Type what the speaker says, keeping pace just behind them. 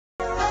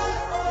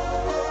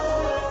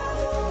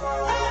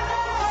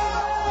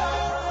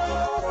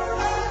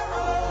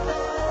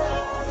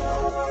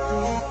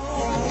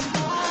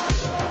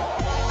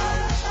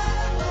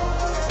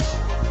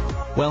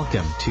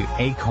Welcome to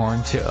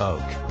Acorn to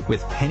Oak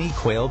with Pennie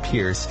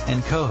Quayle-Pierce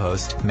and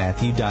co-host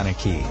Matthew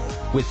Donachie.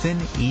 Within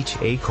each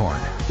acorn,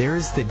 there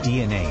is the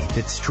DNA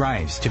that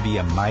strives to be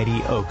a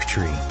mighty oak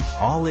tree.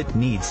 All it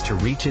needs to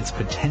reach its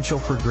potential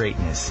for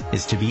greatness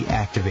is to be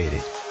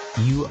activated.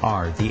 You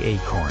are the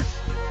acorn.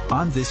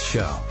 On this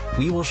show,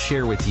 we will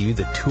share with you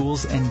the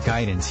tools and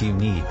guidance you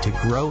need to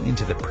grow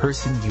into the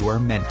person you are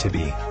meant to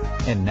be.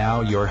 And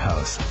now your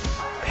host,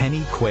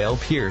 Pennie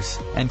Quayle-Pierce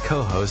and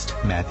co-host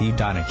Matthew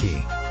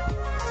Donachie.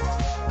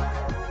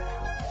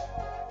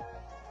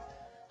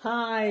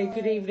 Hi,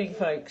 good evening,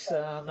 folks.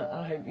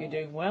 I hope you're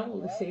doing well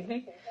this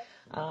evening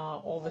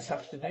or this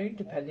afternoon,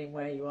 depending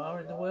where you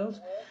are in the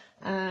world.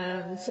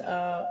 And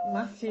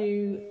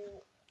Matthew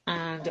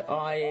and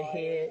I are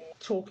here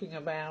talking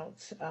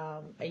about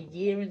a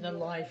year in the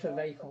life of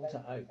Acorn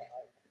to Oak.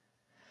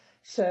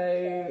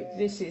 So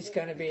this is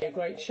going to be a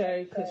great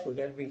show because we're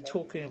going to be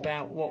talking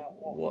about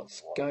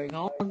what's going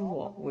on,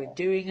 what we're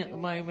doing at the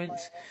moment,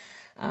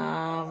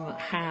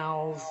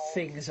 how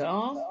things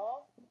are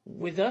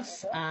with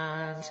us,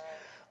 and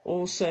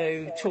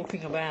also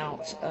talking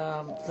about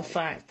the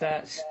fact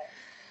that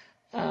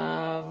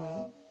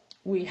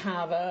we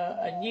have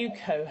a new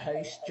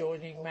co-host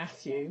joining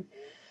Matthew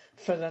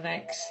for the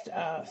next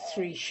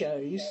 3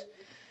 shows,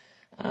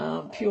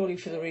 purely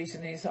for the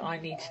reason is that I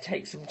need to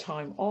take some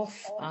time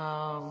off.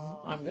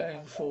 I'm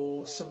going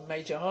for some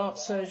major heart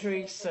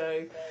surgery,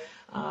 so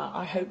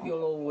I hope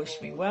you'll all wish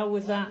me well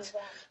with that.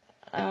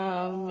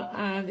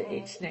 And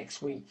it's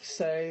next week,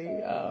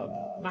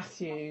 so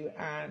Matthew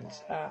and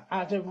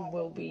Adam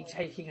will be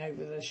taking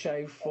over the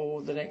show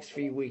for the next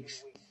few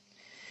weeks.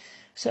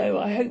 So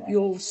I hope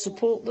you'll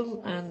support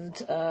them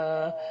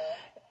and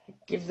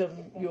give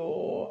them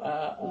your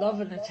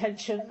love and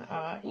attention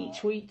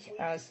each week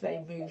as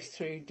they move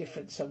through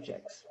different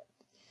subjects.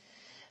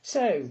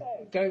 So,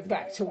 going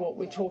back to what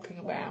we're talking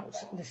about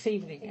this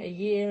evening, a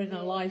year in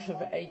the life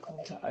of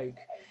Acorn to Oak.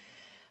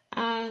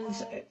 And,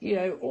 you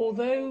know,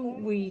 although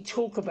we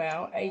talk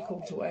about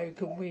Acorn to Oak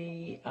and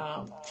we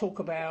talk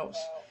about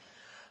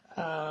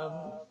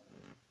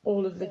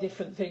all of the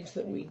different things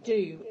that we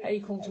do,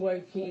 Acorn to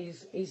Oak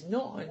is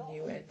not a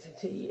new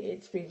entity.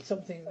 It's been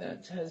something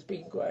that has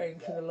been growing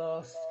for the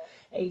last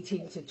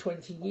 18 to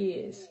 20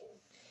 years.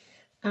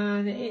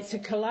 And it's a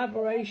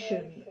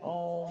collaboration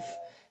of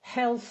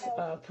health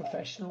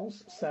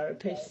professionals,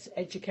 therapists,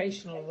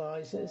 educational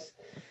advisors,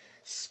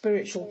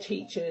 spiritual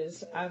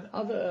teachers and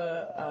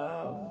other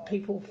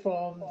people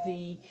from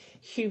the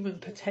human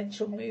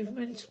potential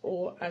movement,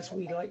 or as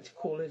we like to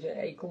call it at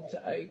Acorn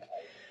to Oak,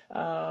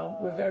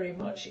 we're very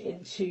much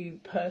into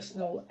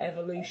personal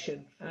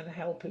evolution and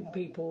helping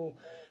people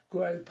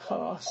grow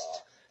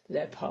past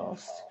their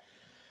past.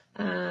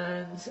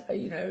 And,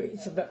 you know,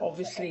 it's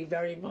obviously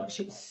very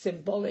much, it's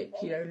symbolic,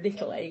 you know,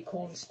 little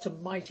acorns to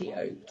mighty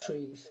oak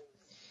trees.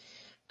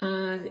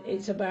 And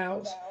it's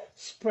about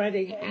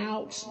spreading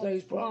out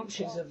those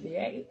branches of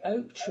the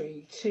oak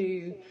tree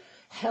to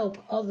help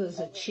others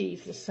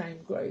achieve the same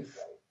growth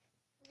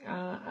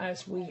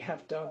as we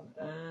have done,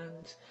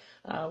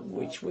 and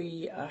which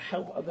we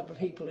help other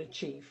people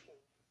achieve.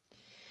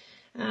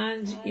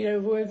 And, you know,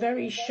 we're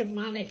very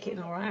shamanic in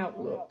our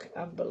outlook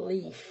and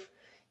belief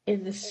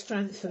in the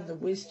strength and the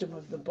wisdom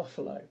of the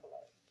buffalo.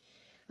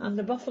 And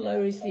the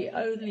buffalo is the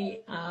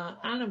only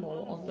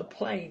animal on the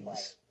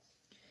plains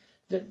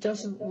that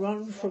doesn't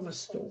run from a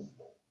storm,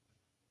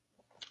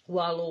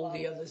 while all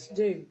the others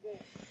do.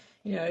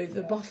 You know,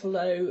 the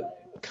buffalo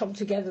come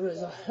together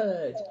as a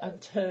herd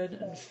and turn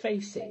and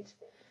face it.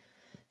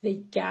 They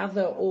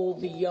gather all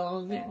the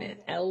young and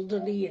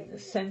elderly in the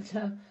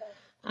centre,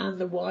 and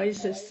the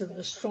wisest and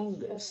the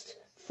strongest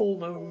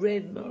form a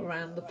rim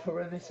around the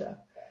perimeter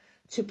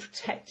to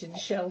protect and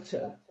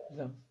shelter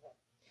them.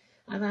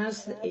 And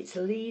as its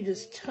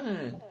leaders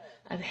turn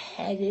and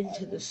head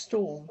into the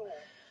storm,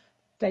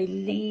 they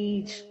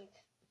lead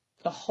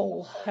the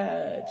whole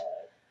herd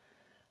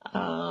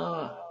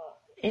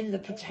in the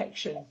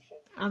protection.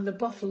 And the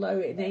buffalo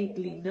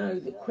innately know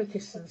the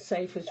quickest and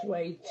safest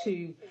way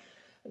to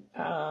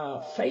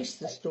face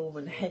the storm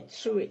and head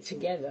through it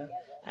together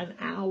and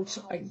out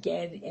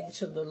again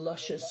into the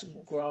luscious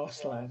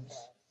grasslands.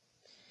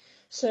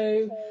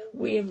 So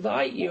we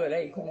invite you at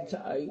Acorn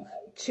to Oak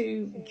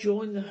to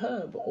join the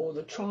herd or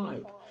the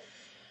tribe.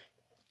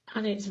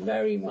 And it's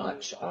very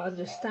much our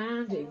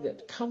understanding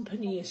that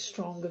company is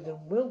stronger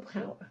than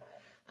willpower.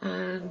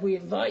 And we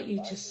invite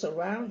you to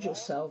surround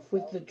yourself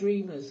with the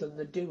dreamers and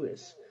the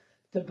doers,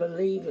 the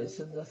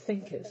believers and the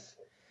thinkers.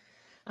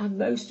 And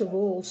most of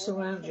all,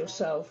 surround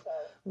yourself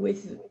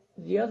with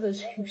the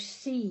others who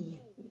see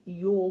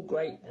your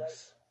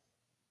greatness,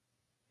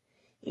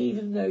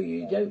 even though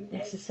you don't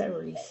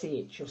necessarily see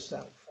it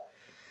yourself.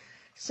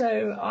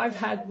 So I've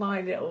had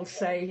my little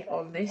say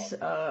on this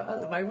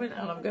at the moment,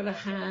 and I'm going to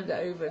hand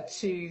over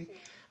to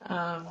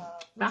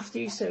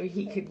Matthew so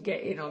he can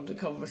get in on the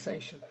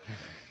conversation.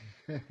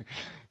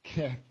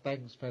 Yeah,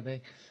 thanks,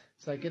 Pennie.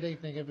 So good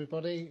evening,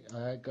 everybody.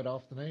 Good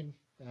afternoon.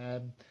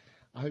 I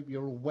hope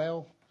you're all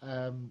well.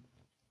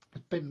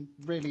 It's been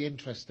really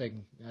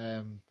interesting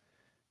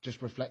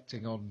just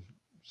reflecting on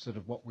sort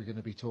of what we're going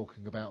to be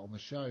talking about on the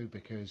show,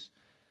 because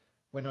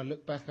when I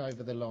look back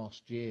over the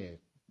last year,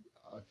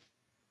 I've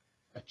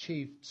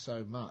achieved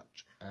so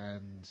much,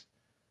 and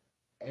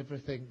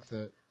everything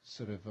that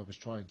sort of I was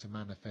trying to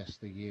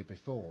manifest the year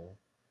before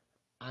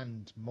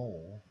and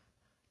more,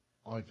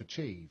 I've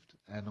achieved.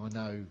 And I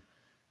know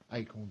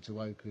Acorn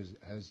to Oak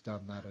has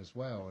done that as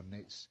well. And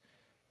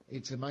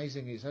it's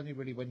amazing. It's only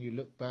really when you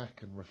look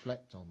back and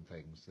reflect on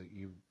things that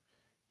you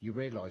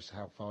realise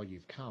how far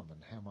you've come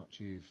and how much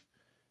you've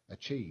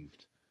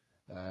achieved.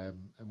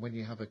 And when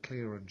you have a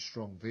clear and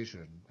strong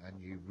vision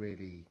and you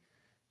really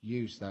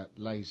use that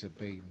laser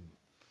beam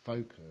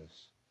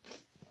focus,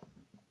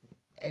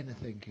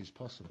 anything is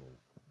possible.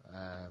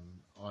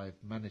 I've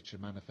managed to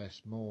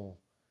manifest more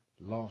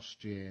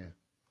last year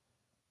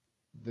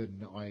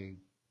than I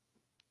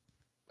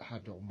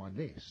had on my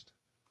list.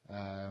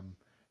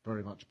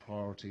 Very much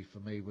priority for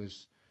me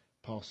was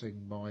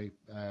passing my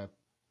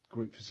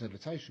group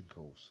facilitation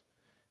course,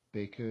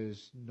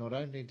 because not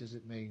only does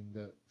it mean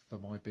that for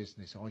my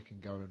business I can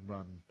go and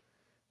run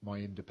my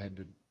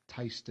independent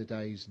taster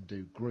days and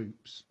do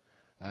groups,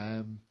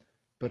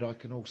 but I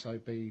can also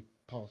be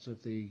part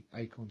of the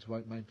Acorn to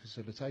Oak main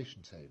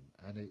facilitation team.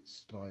 And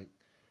it's like,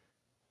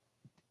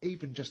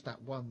 even just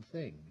that one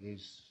thing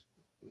is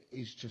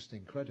just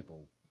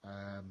incredible.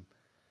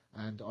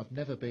 And I've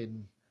never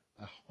been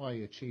a high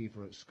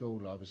achiever at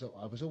school. I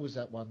was always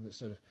that one that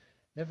sort of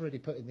never really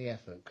put in the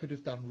effort. Could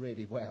have done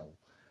really well,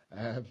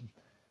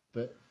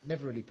 but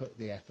never really put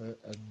the effort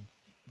and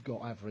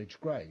got average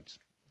grades.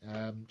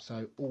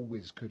 So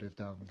always could have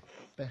done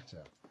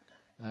better.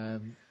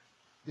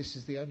 This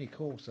is the only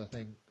course, I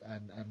think,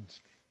 and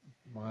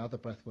my other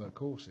breathwork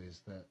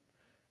courses that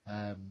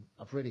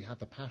I've really had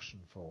the passion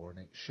for, and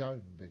it's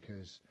shown,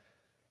 because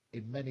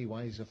in many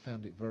ways I've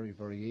found it very,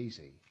 very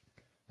easy.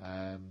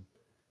 And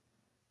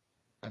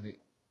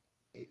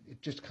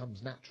it just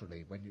comes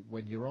naturally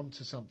when you're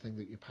onto something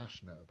that you're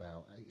passionate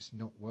about. It's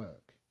not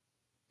work.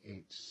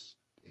 It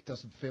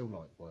doesn't feel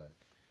like work.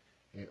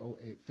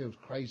 It feels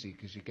crazy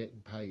because you're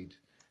getting paid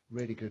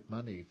really good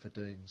money for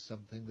doing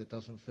something that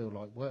doesn't feel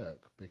like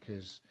work,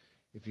 because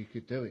if you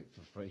could do it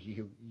for free,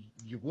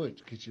 you would,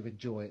 because you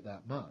enjoy it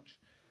that much.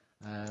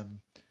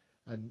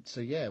 And so,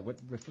 yeah,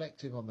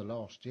 reflecting on the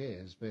last year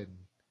has been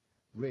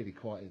really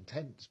quite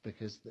intense,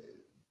 because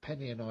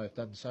Pennie and I have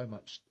done so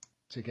much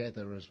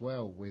together as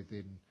well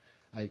within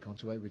Acorn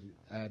to Oak,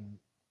 and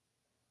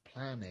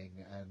planning,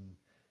 and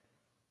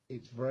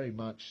it's very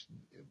much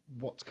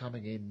what's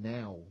coming in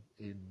now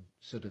in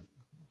sort of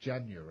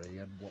January,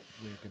 and what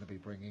we're going to be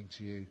bringing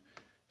to you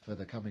for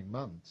the coming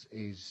months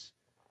is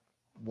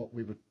what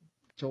we were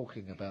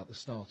talking about the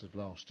start of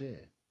last year,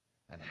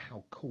 and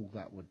how cool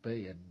that would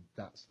be. And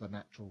that's the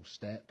natural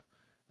step,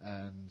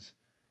 and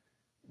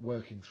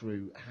working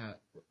through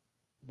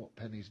what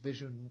Pennie's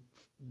vision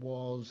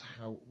was,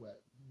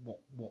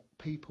 what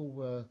people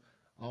were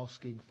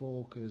asking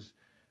for, because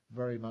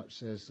very much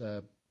there's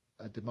a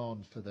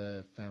demand for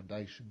the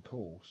foundation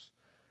course,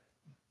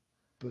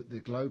 but the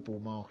global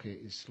market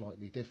is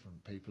slightly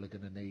different. People are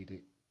going to need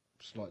it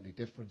slightly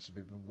different, so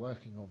we've been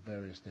working on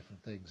various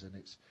different things, and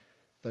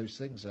those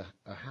things are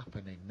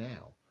happening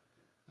now.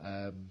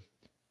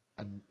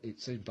 And it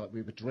seems like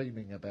we were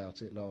dreaming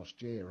about it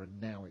last year,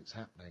 and now it's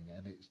happening,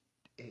 and it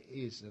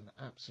is an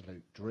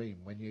absolute dream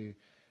when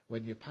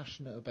you're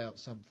passionate about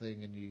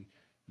something, and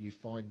you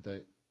find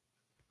that.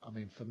 I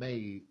mean, for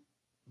me,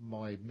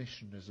 my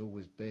mission has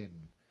always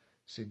been,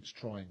 since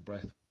trying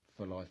Breath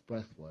for Life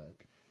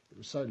breathwork, it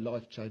was so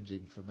life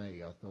changing for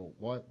me. I thought,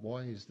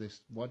 why is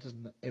this? Why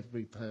doesn't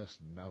every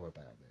person know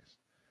about this?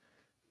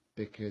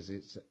 Because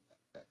it's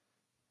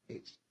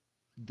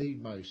the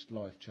most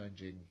life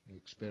changing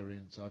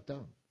experience I've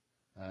done,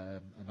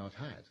 and I've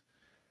had.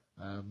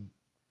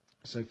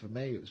 So for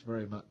me, it was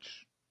very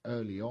much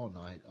early on.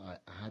 I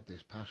had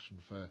this passion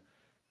for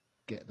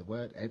get the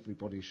word.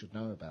 Everybody should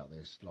know about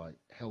this. Like,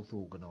 health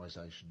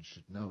organisations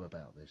should know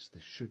about this.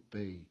 This should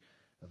be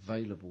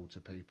available to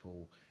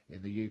people.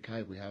 In the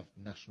UK, we have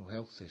National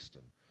Health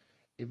System.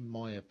 In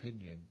my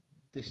opinion,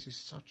 this is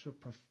such a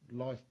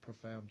life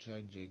profound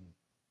changing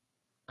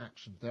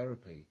action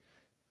therapy.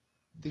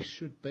 This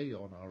should be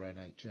on our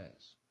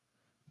NHS.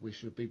 We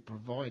should be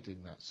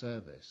providing that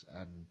service,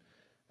 and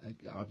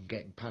I'm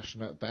getting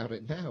passionate about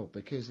it now,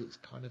 because it's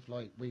kind of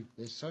like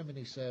there's so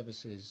many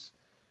services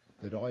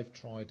that I've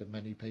tried, and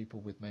many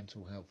people with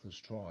mental health has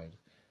tried,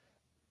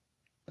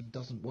 and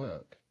doesn't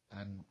work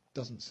and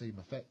doesn't seem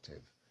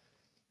effective.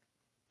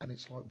 And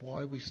it's like,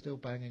 why are we still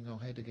banging our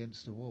head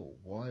against the wall?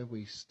 Why are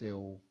we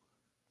still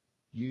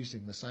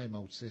using the same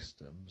old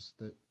systems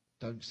that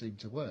don't seem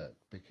to work?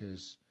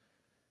 Because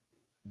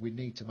we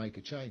need to make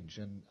a change.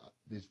 And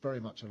there's very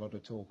much a lot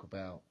of talk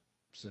about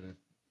sort of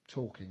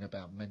talking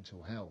about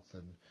mental health.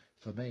 And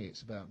for me,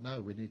 it's about, no,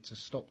 we need to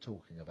stop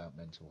talking about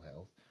mental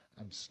health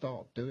and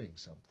start doing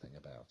something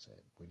about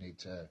it. We need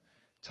to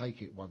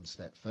take it one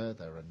step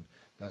further. And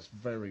that's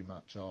very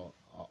much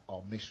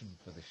our mission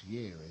for this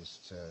year, is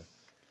to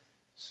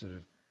sort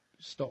of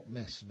stop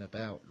messing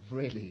about,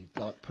 really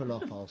like pull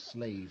up our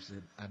sleeves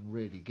and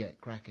really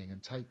get cracking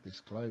and take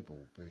this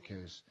global,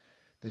 because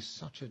there's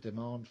such a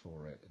demand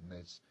for it, and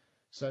there's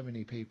so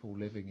many people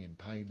living in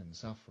pain and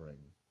suffering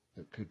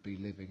that could be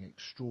living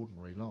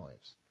extraordinary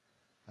lives.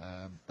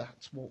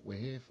 That's what we're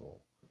here for.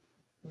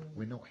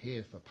 We're not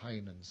here for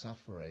pain and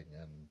suffering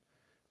and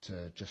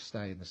to just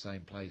stay in the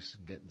same place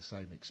and get the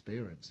same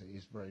experience. It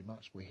is very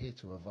much, we're here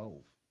to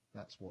evolve.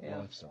 That's what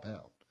life's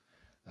about.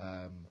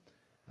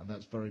 And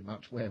that's very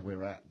much where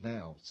we're at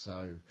now.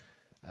 So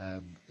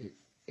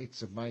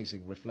it's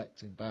amazing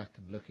reflecting back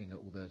and looking at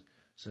all the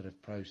sort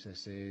of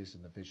processes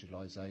and the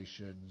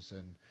visualizations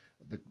and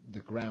the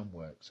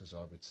groundworks, as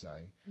I would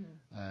say.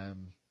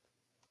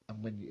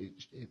 And when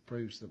it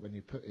proves that when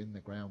you put in the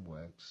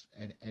groundworks,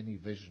 any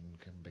vision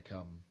can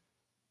become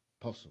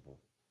possible.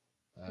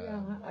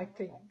 I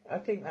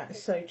think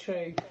that's so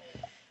true,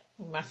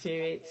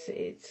 Matthew.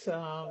 It's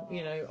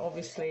you know,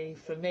 obviously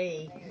for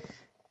me,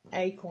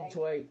 Acorn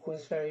to Oak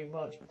was very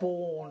much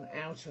born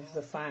out of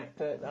the fact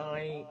that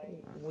I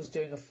was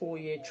doing a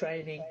 4-year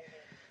training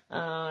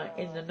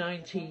in the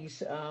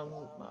 90s,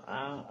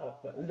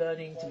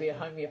 learning to be a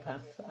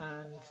homeopath,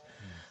 and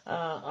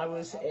I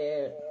was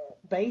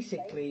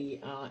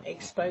basically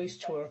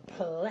exposed to a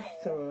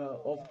plethora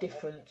of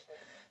different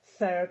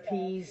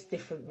therapies,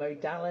 different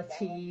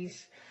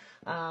modalities.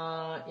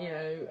 You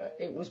know,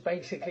 it was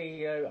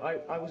basically, you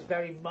know, I was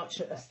very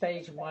much at a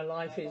stage of my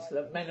life is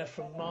that men are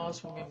from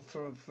Mars, women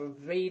from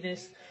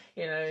Venus.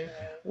 You know,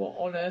 what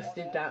on earth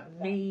did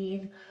that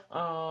mean?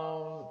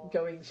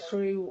 Going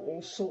through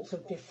all sorts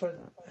of different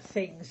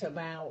things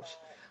about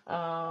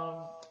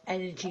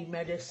energy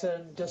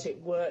medicine. Does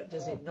it work?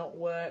 Does it not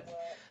work?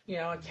 You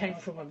know, I came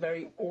from a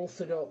very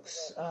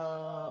orthodox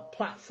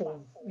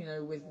platform, you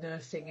know, with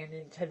nursing and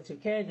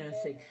intensive care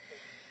nursing.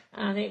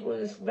 And it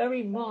was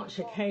very much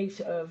a case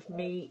of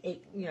me,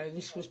 you know,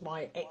 this was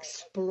my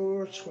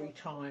exploratory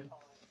time.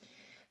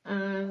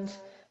 And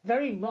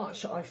very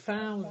much I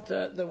found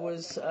that there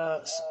was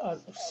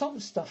some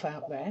stuff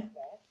out there,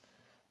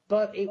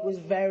 but it was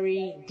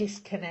very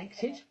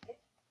disconnected.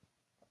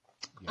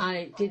 And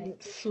it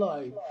didn't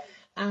flow.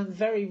 And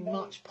very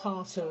much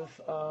part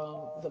of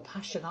the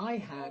passion I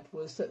had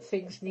was that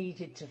things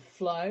needed to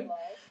flow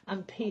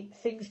and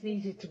things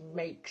needed to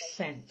make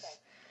sense.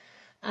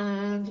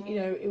 And, you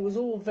know, it was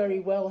all very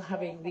well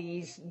having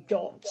these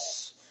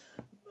dots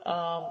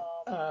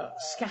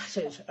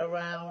scattered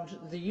around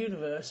the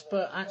universe,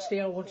 but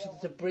actually I wanted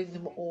to bring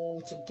them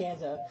all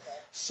together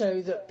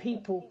so that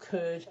people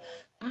could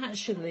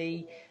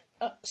actually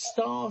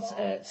start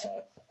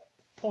at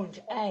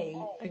point A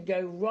and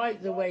go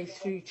right the way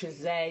through to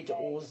Z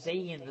or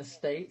Z in the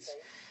States,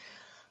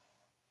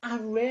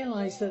 and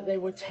realise that they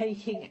were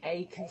taking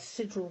a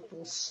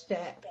considerable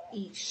step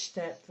each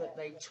step that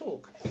they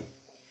took.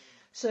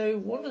 So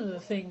one of the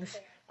things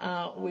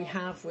we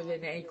have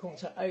within Acorn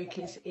to Oak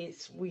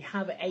is we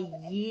have a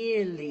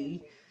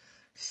yearly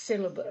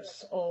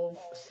syllabus of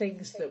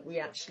things that we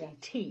actually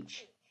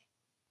teach.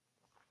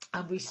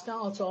 And we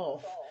start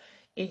off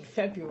in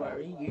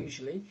February,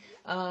 usually,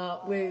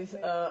 with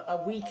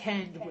a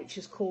weekend which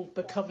is called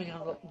the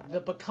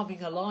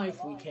Becoming Alive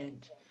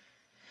weekend.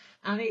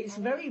 And it's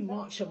very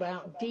much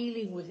about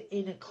dealing with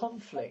inner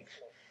conflict.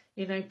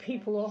 You know,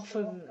 people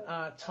often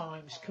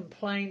times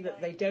complain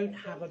that they don't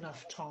have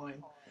enough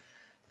time.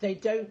 They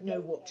don't know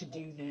what to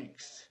do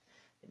next.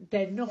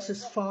 They're not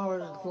as far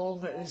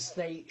along as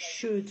they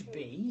should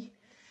be.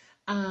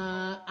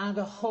 And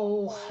a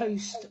whole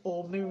host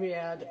or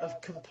myriad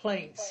of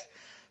complaints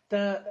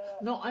that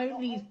not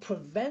only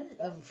prevent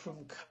them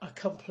from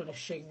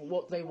accomplishing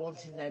what they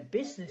want in their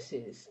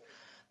businesses,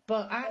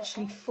 but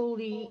actually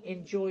fully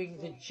enjoying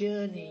the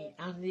journey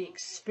and the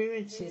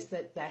experiences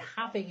that they're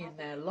having in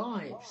their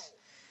lives.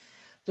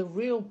 The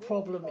real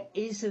problem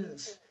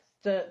isn't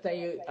that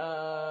they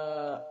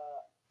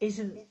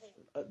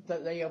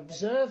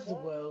observe the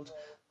world,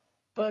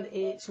 but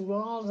it's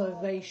rather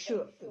they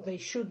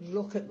should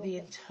look at the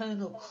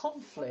internal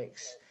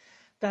conflicts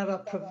that are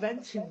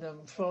preventing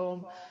them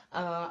from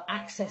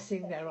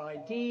accessing their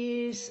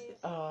ideas,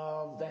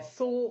 their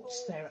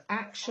thoughts, their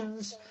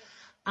actions,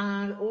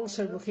 and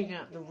also looking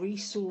at the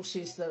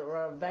resources that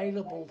are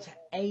available to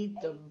aid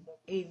them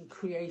in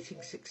creating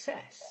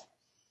success.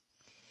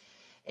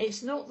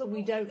 It's not that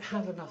we don't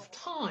have enough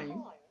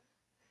time,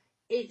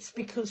 it's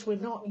because we're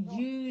not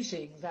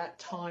using that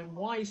time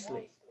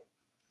wisely.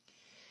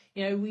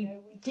 You know, we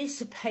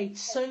dissipate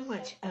so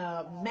much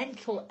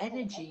mental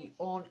energy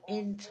on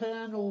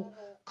internal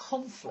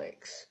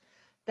conflicts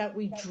that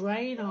we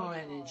drain our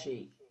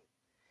energy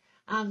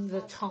and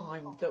the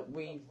time that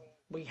we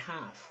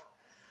have.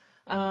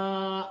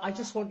 I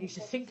just want you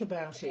to think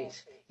about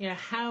it. You know,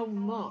 how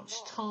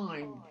much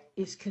time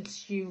is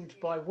consumed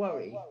by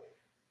worry,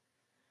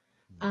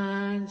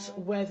 and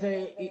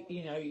whether,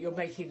 you know, you're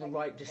making the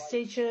right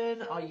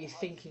decision. Are you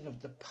thinking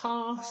of the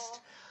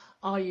past?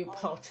 Are you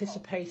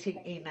participating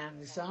in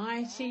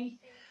anxiety?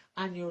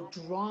 And you're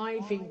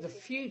driving the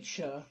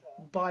future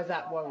by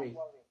that worry.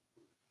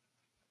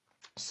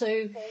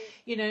 So,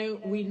 you know,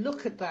 we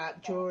look at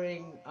that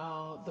during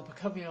the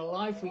Becoming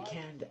Alive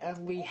weekend,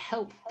 and we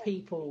help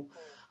people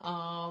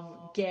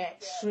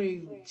get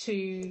through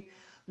to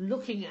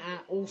looking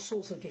at all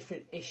sorts of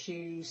different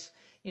issues.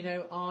 You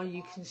know, are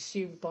you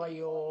consumed by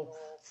your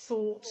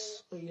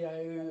thoughts, you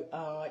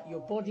know,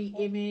 your body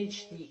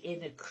image, the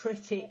inner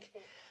critic,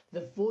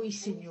 the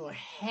voice in your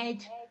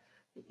head,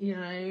 you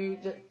know,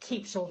 that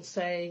keeps on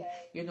saying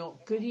you're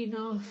not good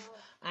enough,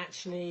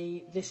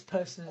 actually this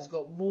person has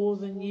got more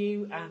than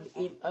you, and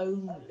if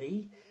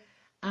only.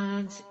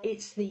 And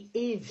it's the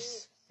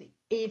ifs, the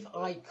if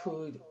I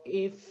could,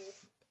 if,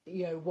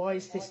 you know, why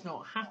is this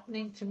not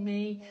happening to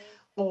me,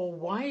 or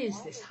why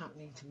is this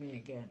happening to me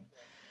again?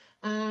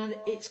 And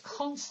it's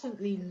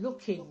constantly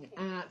looking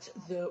at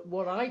the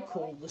what I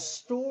call the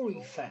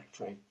story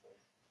factory.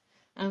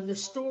 And the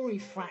story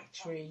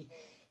factory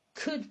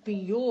could be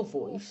your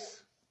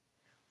voice,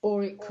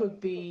 or it could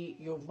be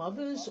your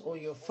mother's or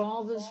your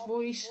father's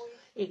voice.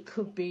 It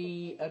could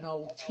be an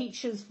old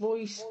teacher's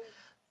voice.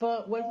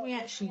 But when we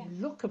actually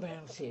look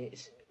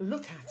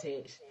at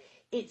it,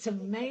 it's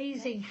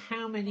amazing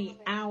how many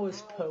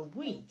hours per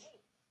week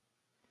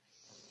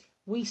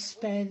we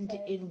spend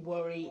in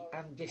worry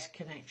and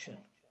disconnection.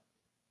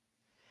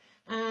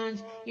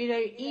 And, you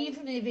know,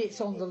 even if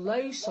it's on the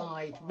low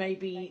side,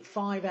 maybe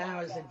 5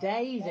 hours a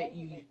day that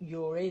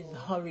you're in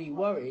hurry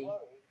worry,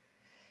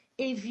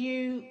 if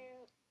you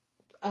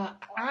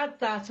add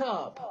that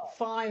up,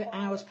 5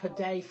 hours per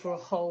day for a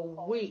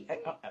whole week,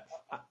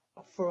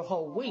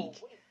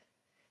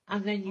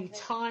 and then you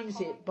times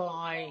it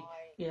by,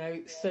 you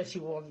know,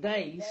 31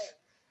 days,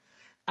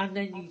 and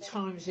then you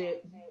times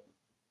it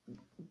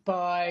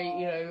by,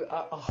 you know,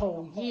 a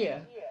whole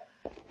year,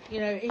 you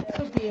know, it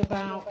could be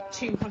about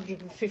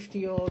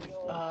 250 odd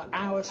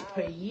hours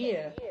per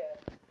year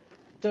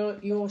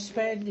that you're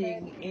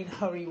spending in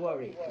hurry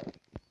worry.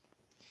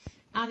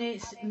 And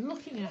it's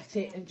looking at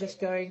it and just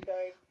going,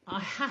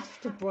 I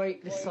have to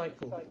break the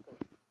cycle.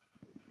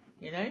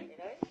 You know,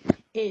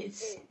 it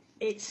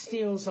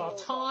steals our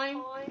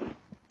time,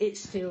 it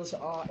steals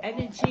our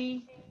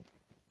energy,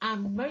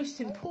 and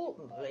most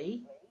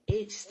importantly,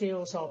 it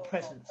steals our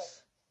presence.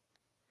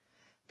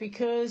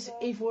 Because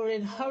if we're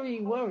in hurry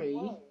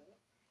worry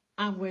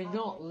and we're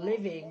not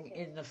living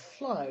in the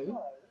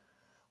flow,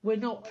 we're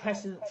not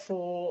present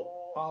for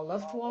our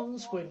loved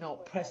ones, we're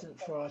not present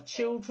for our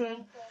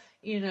children,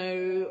 you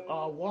know,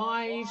 our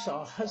wives,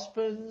 our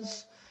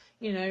husbands,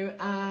 you know,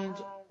 and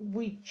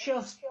we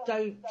just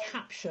don't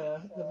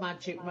capture the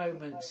magic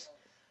moments,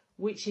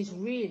 which is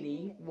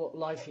really what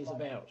life is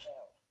about.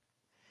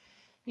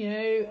 You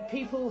know,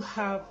 people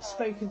have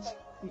spoken to,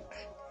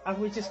 and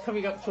we're just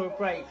coming up to a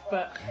break,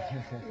 but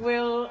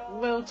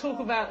we'll talk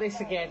about this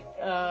again,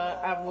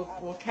 and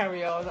we'll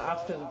carry on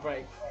after the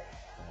break.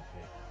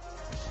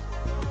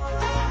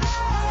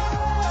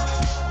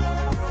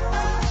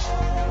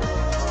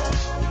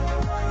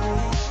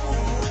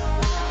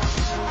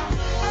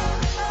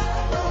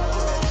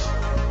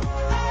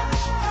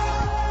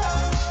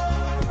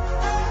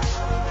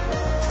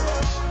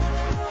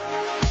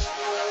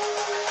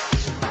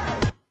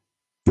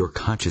 Your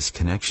conscious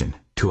connection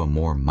to a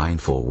more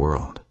mindful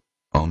world.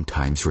 Om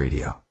Times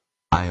Radio,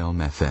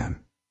 IOM FM.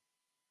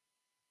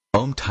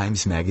 Om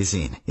Times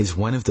Magazine is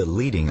one of the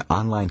leading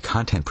online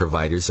content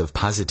providers of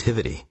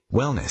positivity,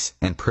 wellness,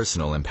 and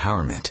personal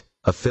empowerment.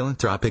 A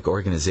philanthropic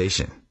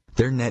organization,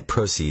 their net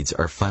proceeds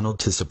are funneled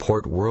to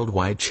support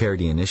worldwide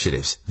charity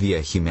initiatives via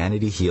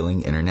Humanity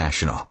Healing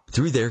International.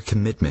 Through their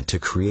commitment to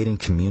creating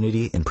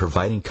community and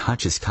providing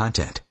conscious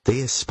content, they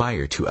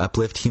aspire to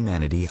uplift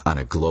humanity on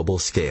a global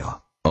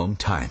scale. Om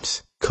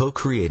Times,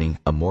 co-creating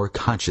a more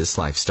conscious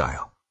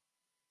lifestyle.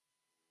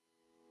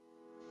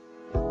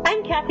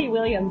 I'm Kathy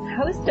Williams,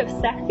 host of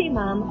Sexy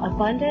Mom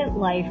Abundant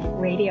Life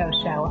radio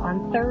show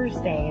on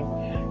Thursdays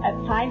at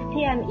 5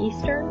 p.m.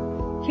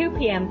 Eastern, 2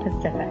 p.m.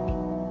 Pacific.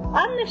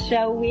 On the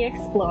show, we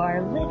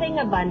explore living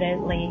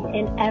abundantly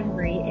in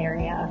every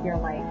area of your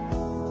life.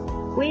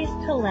 Ways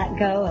to let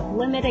go of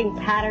limiting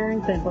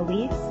patterns and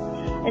beliefs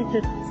and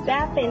to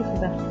step into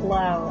the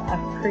flow of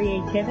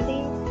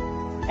creativity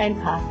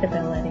and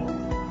possibility,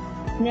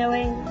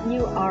 knowing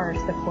you are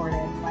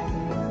supported by the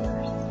universe.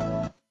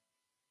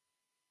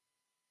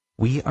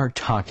 We are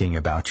talking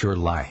about your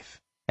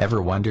life.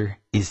 Ever wonder,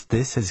 is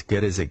this as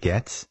good as it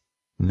gets?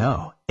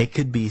 No, it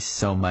could be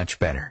so much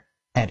better.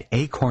 At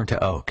Acorn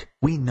to Oak,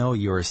 we know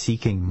you are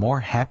seeking more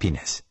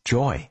happiness,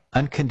 joy,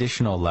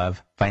 unconditional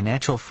love,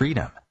 financial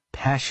freedom,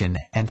 passion,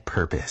 and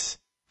purpose.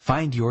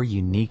 Find your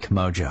unique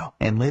mojo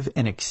and live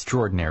an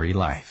extraordinary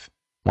life.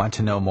 Want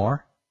to know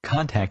more?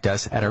 Contact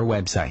us at our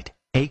website,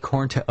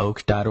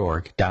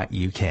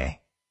 acorntooak.org.uk.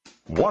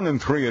 1 in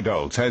 3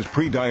 adults has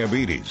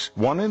prediabetes.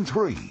 1 in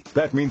 3.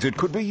 That means it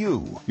could be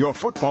you, your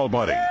football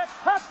buddy.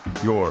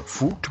 Your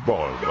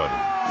football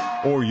buddy.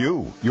 Or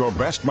you, your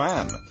best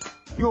man.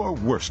 Your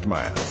worst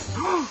man.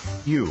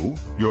 You,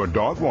 your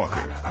dog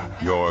walker.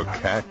 Your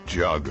cat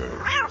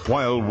jogger.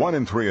 While 1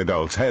 in 3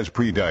 adults has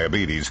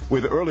prediabetes,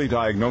 with early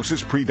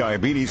diagnosis,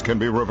 prediabetes can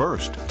be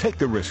reversed. Take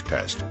the risk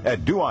test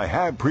at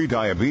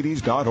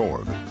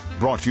doihaveprediabetes.org.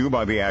 Brought to you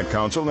by the Ad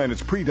Council and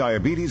its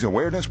prediabetes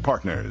awareness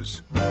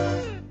partners.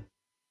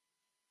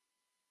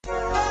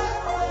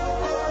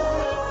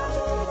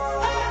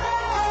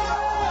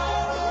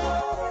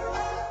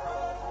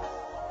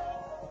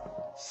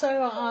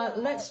 So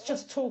let's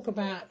just talk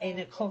about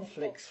inner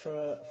conflicts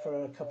for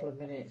a couple of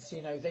minutes.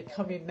 You know, they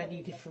come in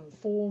many different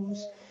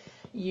forms.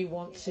 You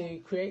want to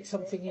create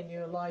something in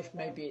your life,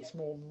 maybe it's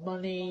more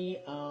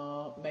money,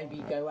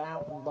 maybe go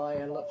out and buy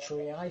a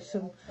luxury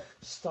item,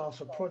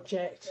 start a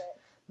project,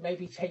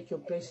 maybe take your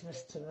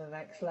business to the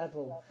next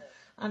level.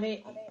 And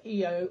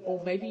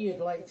or maybe you'd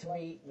like to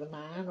meet the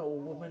man or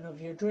woman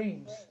of your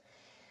dreams.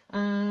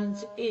 And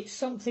it's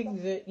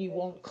something that you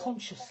want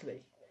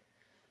consciously.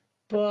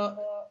 But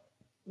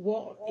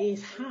what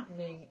is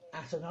happening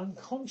at an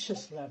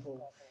unconscious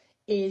level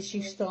is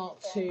you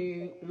start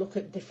to look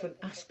at different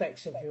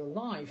aspects of your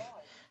life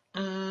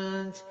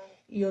and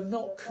you're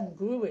not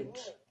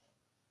congruent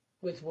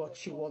with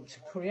what you want to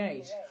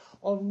create.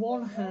 On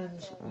one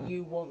hand,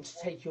 you want to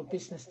take your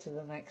business to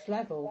the next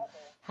level.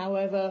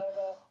 However,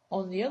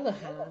 on the other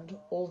hand,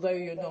 although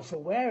you're not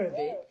aware of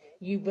it,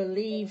 you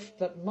believe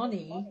that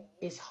money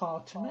is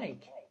hard to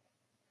make.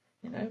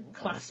 You know,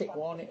 classic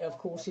one, of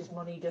course, is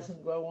money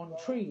doesn't grow on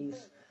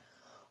trees.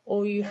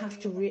 Or you have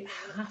to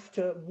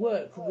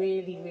work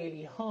really,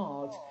 really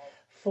hard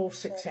for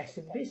success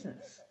in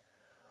business.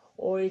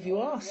 Or if you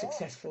are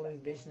successful in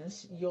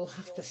business, you'll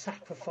have to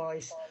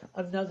sacrifice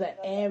another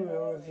area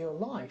of your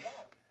life.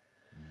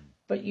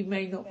 But you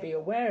may not be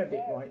aware of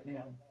it right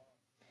now.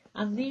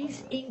 And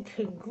these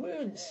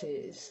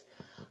incongruences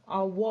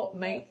are what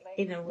make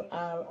inner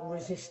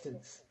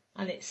resistance.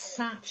 And it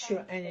saps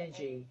your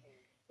energy.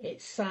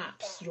 It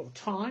saps your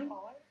time.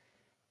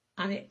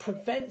 And it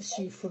prevents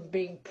you from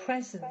being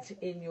present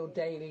in your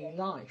daily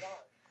life.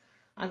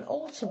 And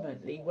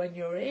ultimately, when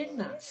you're in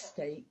that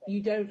state,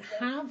 you don't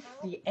have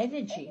the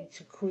energy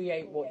to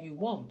create what you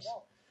want.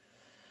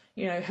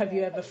 You know, have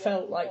you ever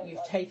felt like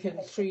you've taken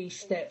 3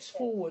 steps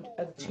forward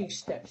and 2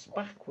 steps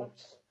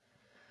backwards?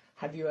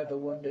 Have you ever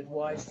wondered,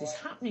 why is this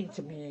happening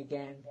to me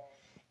again?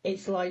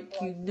 It's like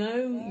you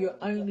know you're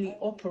only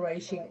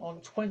operating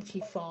on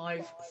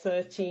 25,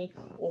 30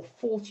 or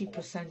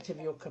 40% of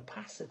your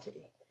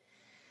capacity.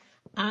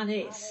 And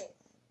it's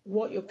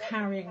what you're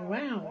carrying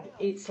around.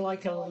 It's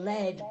like a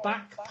lead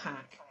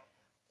backpack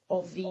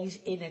of these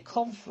inner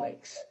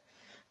conflicts.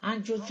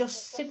 And you're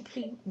just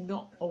simply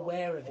not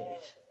aware of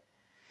it.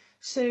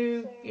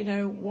 So, you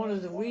know, one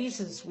of the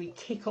reasons we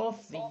kick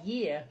off the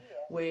year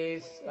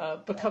with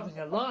Becoming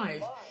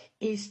Alive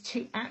is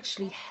to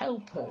actually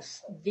help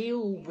us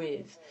deal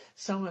with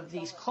some of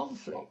these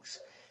conflicts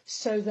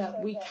so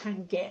that we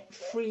can get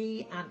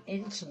free and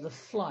into the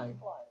flow.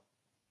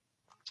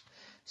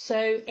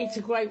 So it's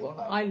a great one.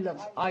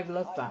 I've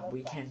loved that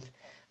weekend.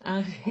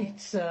 And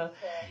it's,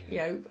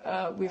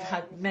 we've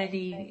had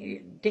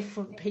many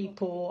different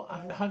people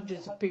and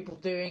hundreds of people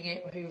doing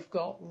it who've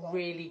got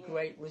really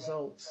great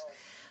results.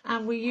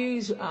 And we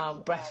use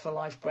Breath for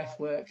Life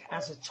breathwork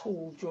as a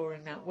tool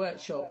during that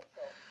workshop.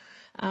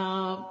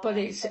 But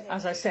it's,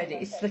 as I said,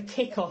 it's the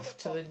kick-off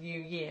to the new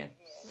year.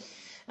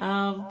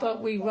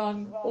 But we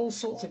run all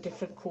sorts of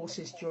different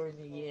courses during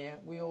the year.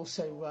 We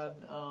also run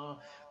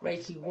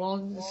Reiki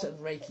 1s and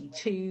Reiki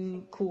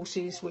 2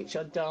 courses, which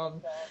are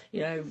done,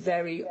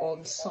 very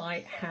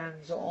on-site,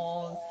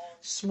 hands-on,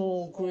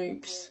 small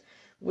groups,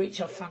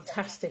 which are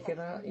fantastic. And,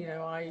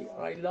 I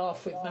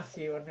laugh with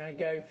Matthew and I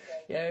go,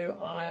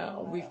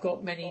 we've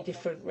got many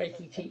different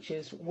Reiki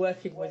teachers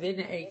working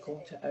within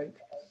Acorn to Oak,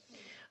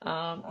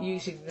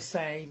 using the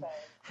same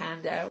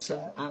handouts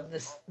and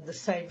the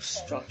same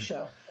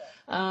structure.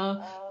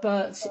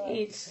 But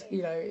it's,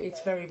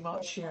 it's very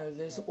much,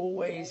 there's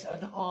always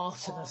an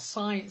art and a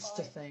science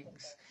to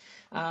things.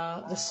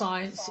 The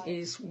science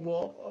is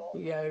what,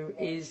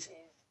 is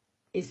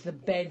the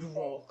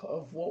bedrock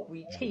of what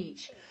we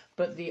teach,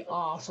 but the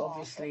art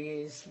obviously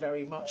is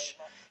very much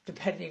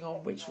depending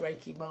on which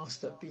Reiki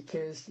master,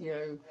 because,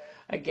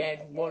 again,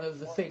 one of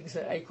the things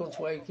that Acorn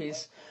to Oak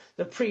is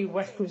the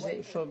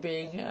prerequisite for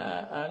being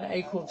an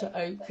Acorn to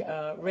Oak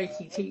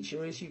Reiki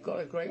teacher is you've got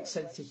a great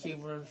sense of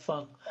humour and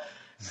fun.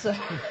 So,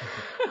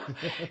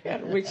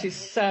 which is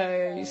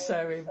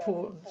so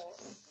important.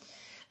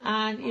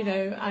 And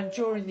and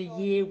during the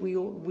year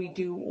we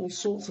do all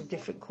sorts of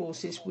different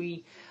courses.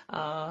 We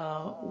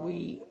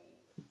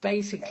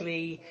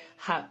basically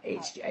have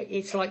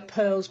it's like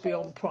pearls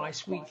beyond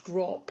price. We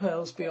drop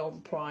pearls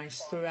beyond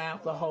price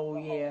throughout the whole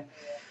year.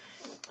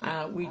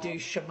 We do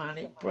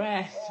shamanic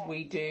breath.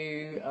 We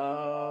do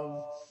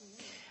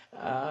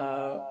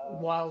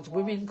wild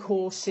women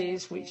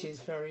courses, which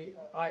is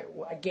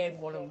again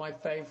one of my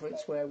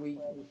favourites, where we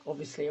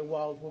obviously a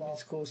wild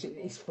women's course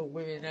is for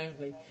women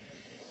only.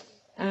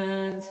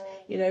 And,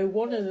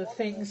 one of the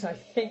things I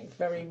think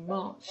very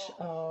much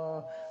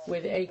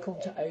with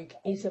Acorn to Oak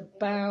is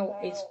about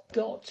it's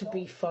got to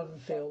be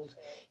fun-filled,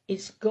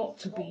 it's got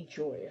to be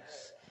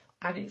joyous,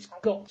 and it's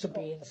got to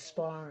be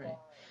inspiring.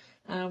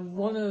 And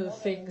one of the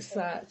things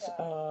that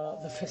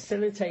the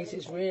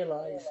facilitators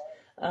realise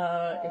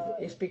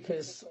is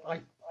because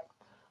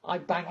I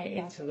bang it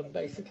into them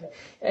basically,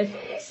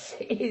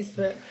 is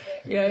that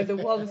the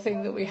one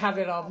thing that we have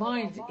in our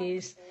mind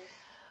is,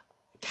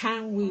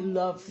 can we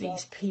love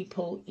these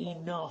people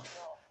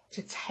enough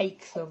to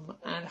take them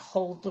and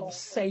hold them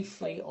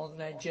safely on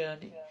their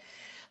journey?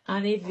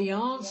 And if the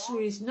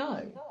answer is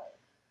no,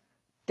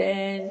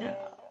 then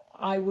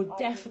I would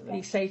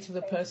definitely say to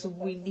the person,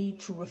 we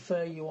need to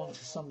refer you on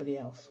to somebody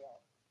else.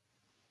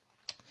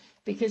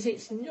 Because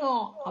it's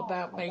not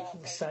about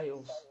making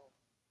sales.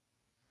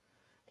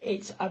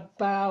 It's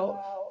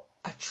about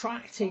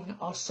attracting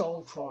our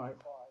soul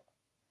tribe,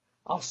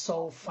 our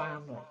soul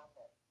family,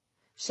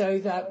 so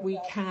that we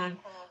can,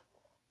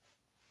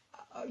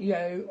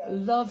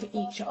 love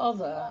each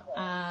other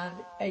and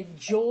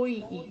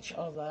enjoy each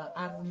other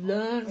and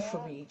learn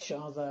from each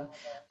other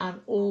and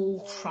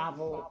all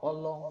travel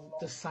along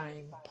the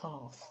same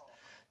path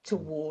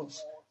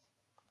towards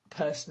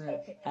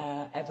personal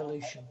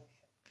evolution.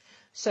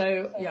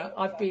 So,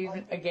 I've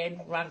been,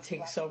 again,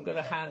 ranting, so I'm going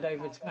to hand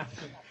over to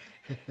Matthew.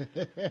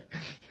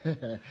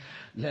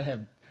 Yeah,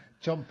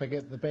 chomping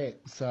at the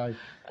bit. So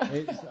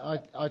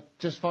I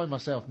just find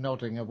myself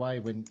nodding away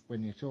when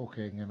you're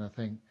talking, and I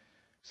think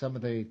some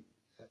of the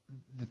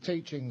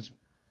teachings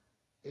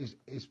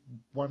is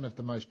one of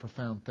the most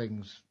profound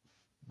things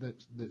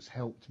that's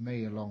helped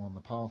me along on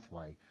the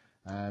pathway.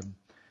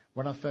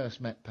 When I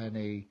first met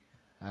Pennie,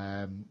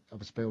 I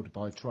was a builder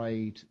by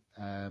trade.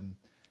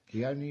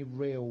 The only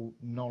real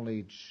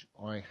knowledge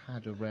I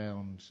had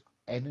around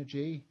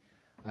energy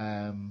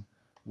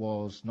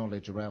was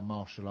knowledge around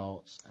martial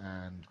arts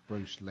and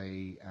Bruce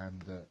Lee,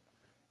 and that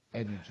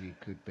energy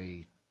could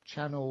be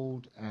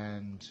channeled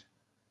and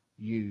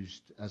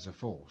used as a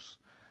force.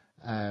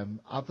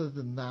 Other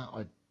than that,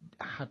 I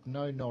had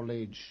no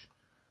knowledge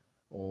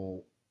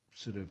or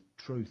sort of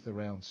truth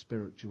around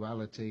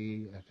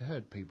spirituality. I'd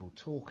heard people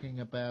talking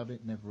about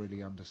it, never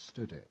really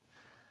understood it.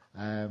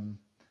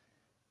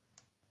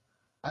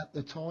 At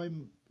the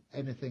time,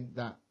 anything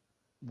that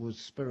was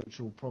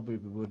spiritual probably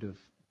would have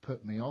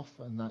put me off,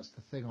 and that's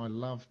the thing I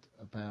loved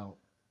about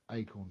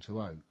Acorn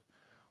to Oak,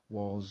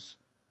 was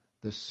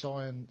the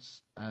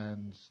science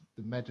and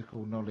the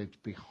medical knowledge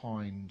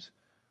behind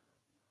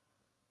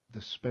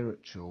the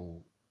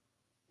spiritual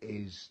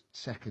is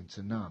second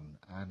to none,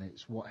 and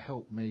it's what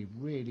helped me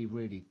really,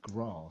 really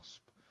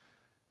grasp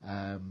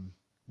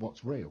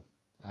what's real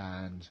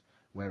and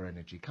where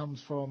energy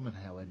comes from and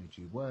how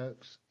energy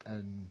works.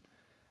 And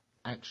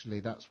actually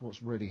that's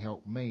what's really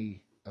helped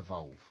me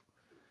evolve,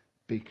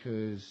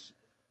 because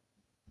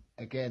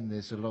again,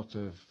 there's a lot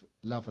of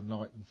love and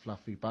light and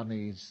fluffy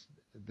bunnies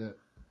that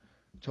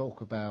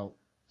talk about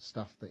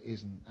stuff that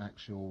isn't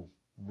actual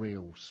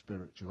real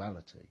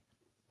spirituality.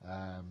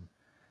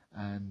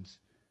 And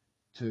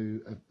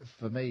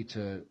for me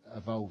to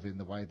evolve in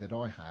the way that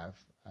I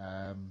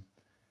have,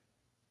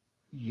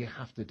 you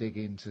have to dig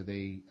into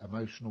the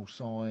emotional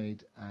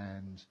side,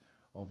 and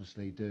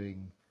obviously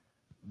doing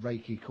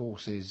Reiki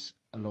courses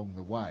along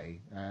the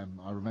way.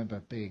 I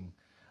remember being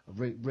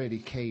really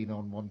keen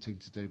on wanting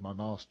to do my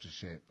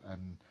mastership,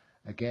 and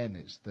again,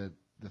 it's the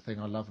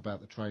thing I love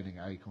about the training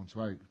at Acorn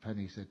to Oak.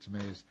 Pennie said to me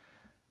is,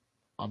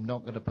 I'm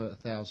not going to put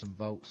 1,000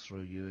 volts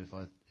through you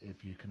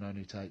if you can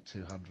only take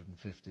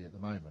 250 at the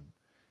moment.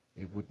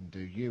 It wouldn't do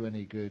you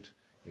any good,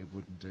 it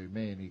wouldn't do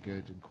me any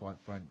good, and quite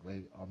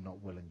frankly, I'm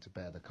not willing to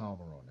bear the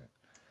karma on it.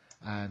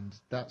 And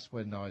that's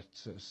when I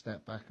sort of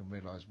stepped back and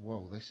realised,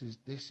 whoa, this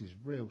is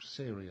real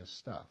serious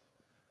stuff.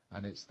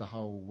 And it's the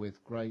whole,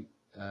 with great,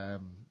 I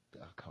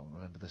can't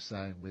remember the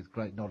saying, with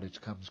great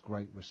knowledge comes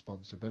great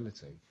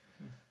responsibility.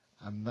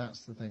 And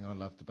that's the thing I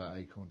loved about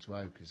Acorn to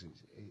Oak, is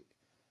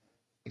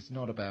it's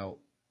not about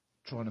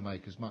trying to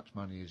make as much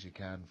money as you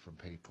can from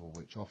people,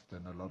 which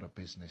often a lot of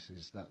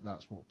businesses,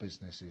 that's what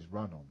businesses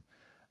run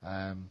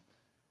on.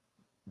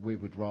 We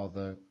would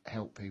rather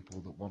help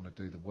people that want to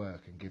do the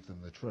work and give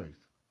them the truth.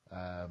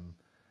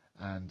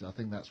 And I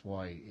think that's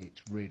why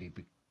it's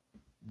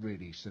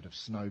really sort of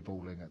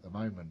snowballing at the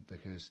moment,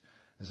 because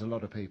there's a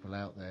lot of people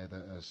out there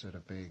that are sort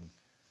of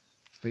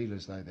feel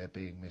as though they're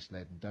being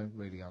misled and don't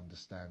really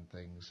understand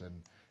things,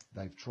 and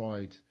they've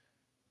tried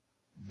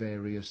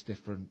various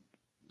different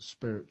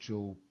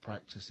spiritual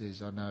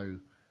practices, I know,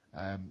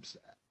 and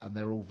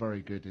they're all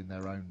very good in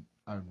their own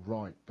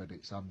right, but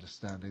it's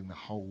understanding the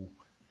whole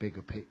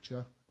bigger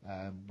picture,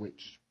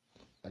 which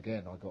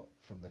again I got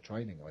from the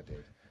training I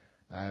did.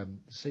 The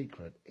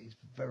secret is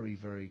very,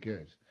 very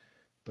good,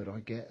 but I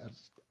get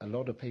a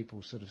lot of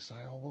people sort of say,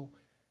 oh well,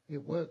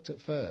 it worked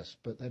at first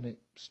but then it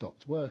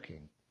stopped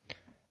working,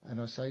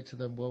 and I say to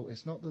them, well,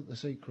 it's not that the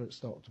secret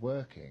stopped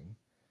working,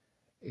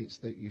 it's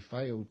that you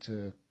failed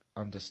to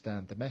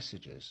understand the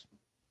messages.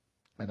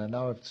 And I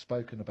know I've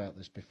spoken about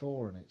this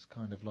before, and it's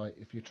kind of like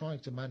if you're trying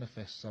to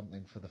manifest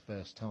something for the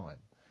first time,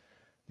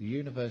 the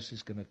universe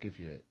is going to give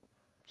you it,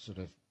 sort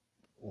of,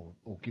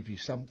 or give you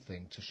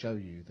something to show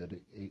you that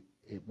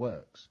it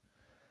works.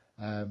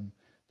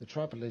 The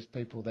trouble is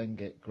people then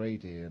get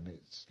greedy, and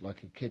it's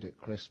like a kid at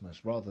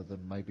Christmas. Rather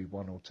than maybe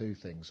one or two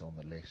things on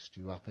the list,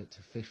 you up it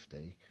to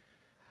 50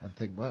 and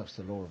think, well, it's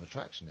the law of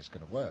attraction, it's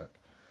going to work.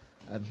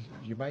 And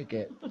you may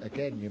get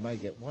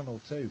one or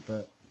two,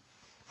 but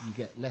you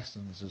get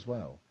lessons as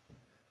well.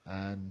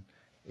 And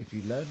if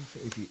you learn,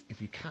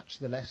 if you catch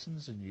the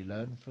lessons and you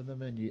learn from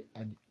them, and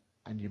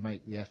you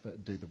make the effort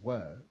and do the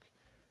work,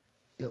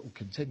 it will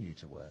continue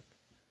to work.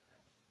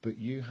 But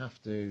you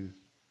have to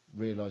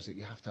realise that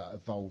you have to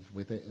evolve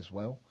with it as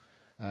well.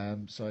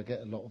 So I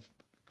get a lot of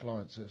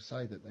clients that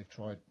say that they've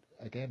tried,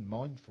 again,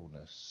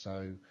 mindfulness.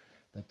 So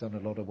they've done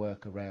a lot of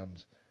work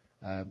around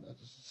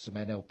some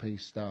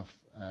NLP stuff,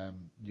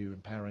 new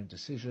empowering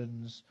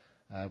decisions,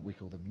 we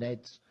call them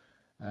NEDs,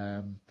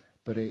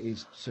 but it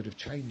is sort of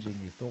changing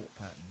your thought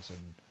patterns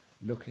and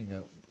looking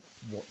at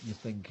what you're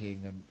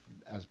thinking, and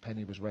as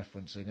Pennie was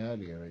referencing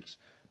earlier, it's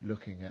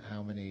looking at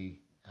how many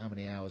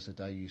hours a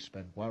day you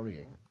spend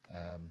worrying,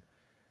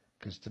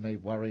 because to me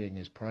worrying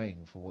is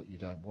praying for what you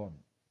don't want.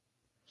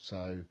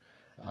 So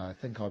I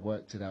think I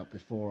worked it out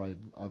before.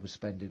 I was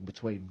spending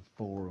between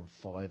 4 and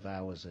 5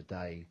 hours a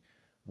day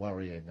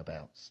worrying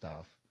about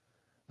stuff,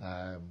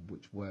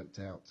 which worked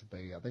out to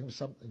be, I think it was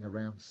something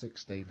around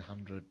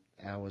 1,600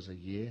 hours a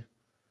year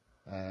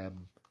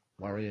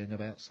worrying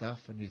about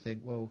stuff. And you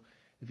think, well,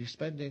 if you're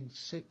spending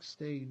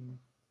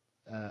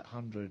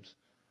 1,600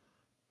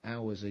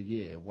 hours a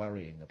year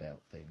worrying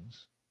about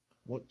things,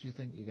 what do you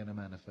think you're going to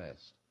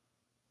manifest?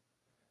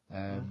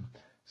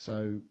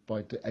 So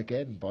by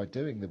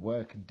doing the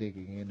work and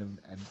digging in and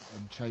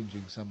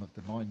changing some of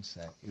the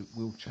mindset, it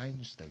will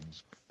change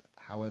things.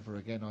 However,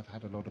 again, I've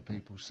had a lot of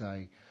people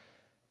say,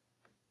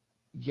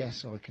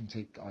 yes, I can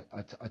take.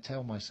 I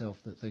tell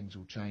myself that things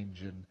will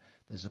change, and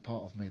there's a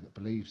part of me that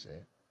believes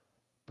it,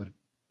 but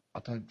I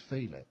don't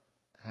feel it.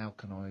 How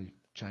can I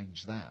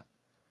change that?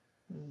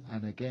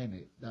 And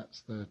again,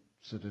 that's the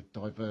sort of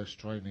diverse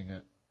training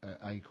at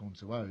Acorn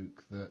to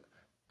Oak,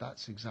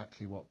 that's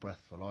exactly what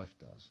Breath for Life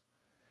does.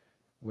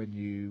 When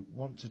you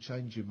want to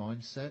change your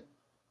mindset,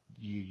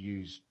 you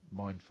use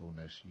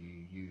mindfulness,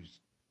 you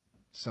use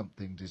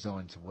something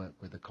designed to work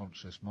with a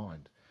conscious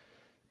mind.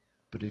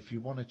 But if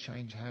you want to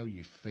change how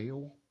you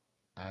feel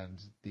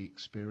and the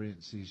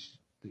experiences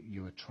that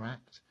you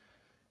attract,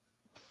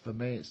 for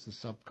me it's the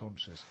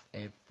subconscious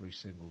every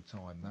single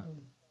time. That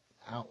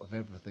out of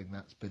everything,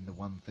 that's been the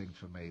one thing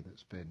for me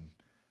that's been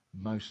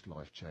most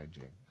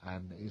life-changing.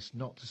 And it's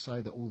not to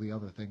say that all the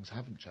other things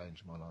haven't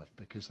changed my life,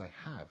 because they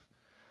have.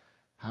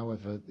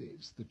 However,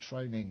 it's the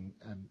training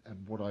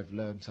and what I've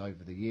learnt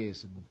over the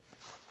years, and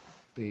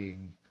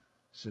being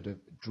sort of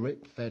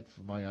drip-fed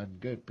for my own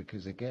good.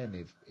 Because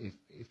again,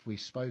 if we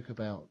spoke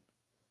about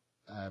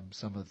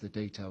some of the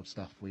detailed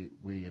stuff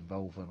we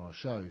involve on our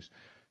shows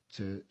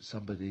to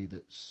somebody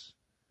that's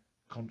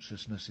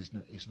consciousness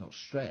is not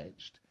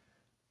stretched,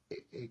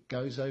 it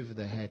goes over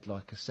their head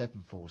like a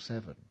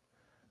 747.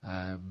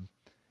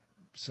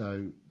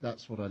 So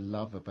that's what I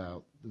love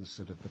about the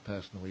sort of the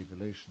personal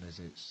evolution, is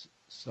it's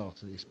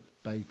started this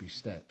baby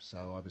steps.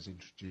 So I was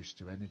introduced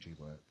to energy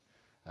work.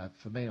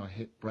 For me, I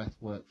hit breath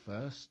work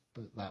first,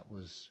 but that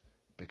was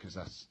because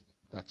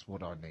that's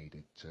what I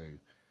needed to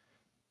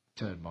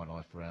turn my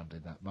life around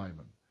in that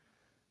moment.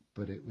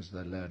 But it was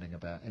the learning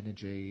about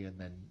energy, and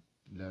then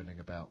learning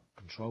about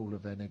control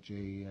of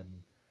energy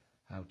and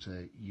how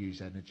to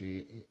use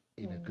energy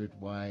in a good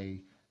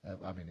way.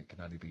 I mean, it can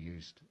only be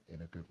used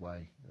in a good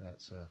way.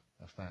 That's a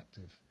fact.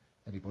 If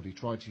anybody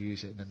tried to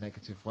use it in a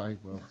negative way,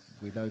 well,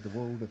 we know the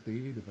rule of the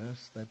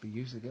universe, they'd be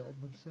using it on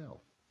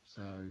themselves.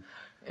 So,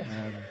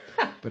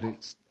 but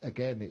it's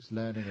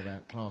learning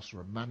about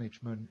classroom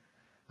management,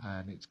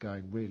 and it's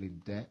going really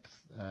in depth.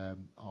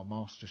 Our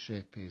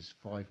mastership is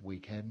 5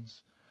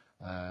 weekends.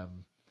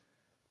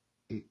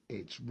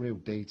 It's real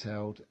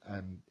detailed,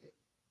 and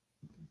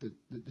the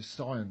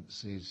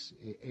science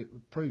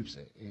it proves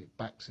it. It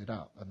backs it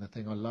up. And the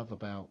thing I love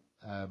about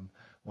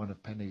one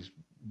of Pennie's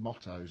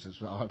mottos,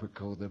 as I would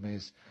call them,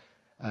 is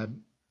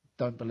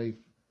don't believe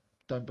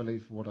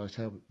what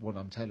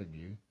I'm telling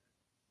you.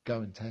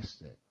 Go and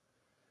test it.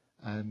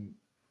 And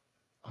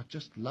I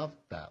just love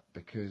that,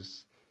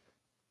 because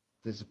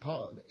there's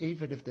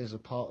even if there's a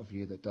part of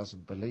you that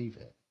doesn't believe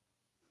it,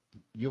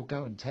 you'll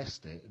go and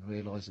test it and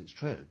realise it's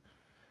true.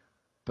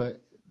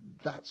 But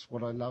that's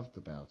what I loved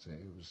about it.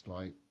 It was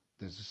like,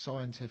 there's a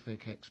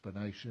scientific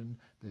explanation,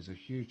 there's a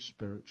huge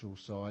spiritual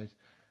side,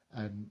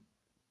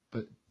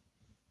 but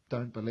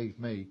don't believe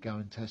me, go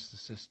and test the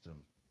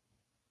system.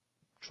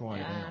 Try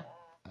it out.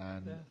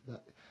 And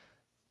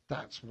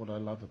that's what I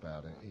love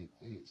about it.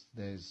 You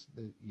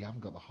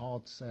haven't got the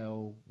hard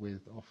sell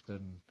with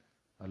often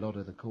a lot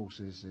of the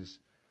courses is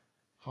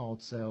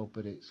hard sell,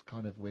 but it's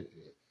kind of, we're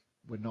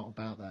not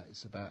about that.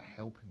 It's about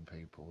helping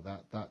people.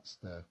 That's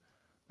the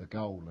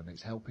goal, and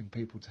it's helping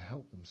people to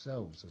help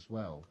themselves as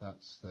well.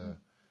 That's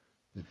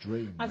the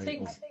dream.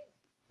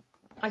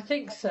 I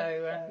think so,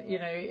 and you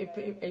know,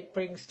 it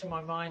brings to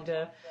my mind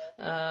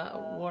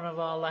one of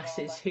our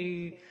lasses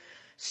who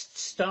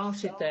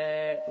started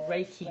their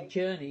Reiki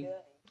journey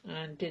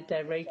and did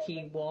their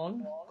Reiki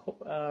 1,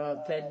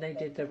 then they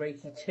did their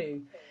Reiki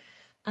 2,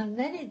 and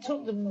then it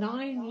took them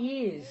 9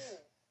 years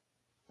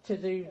to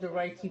do the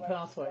Reiki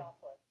pathway.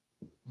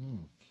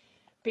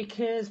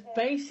 Because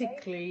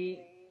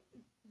basically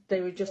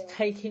they were just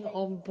taking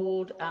on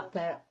board at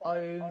their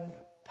own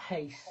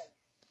pace.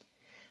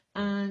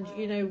 And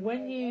you know,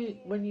 when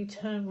you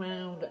turn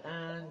around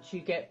and you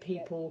get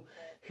people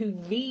who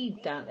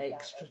need that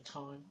extra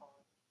time,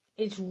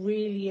 it's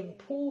really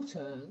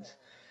important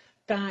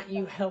that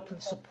you help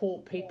and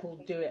support people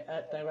do it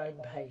at their own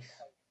pace.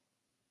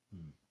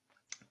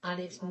 And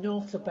it's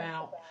not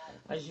about,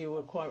 as you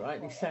were quite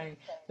rightly saying,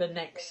 the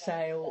next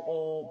sale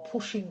or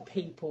pushing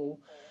people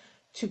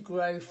to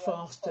grow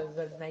faster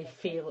than they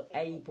feel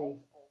able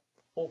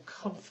or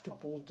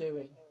comfortable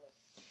doing.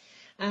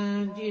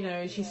 And, you know,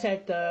 as you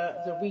said,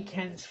 the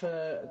weekends for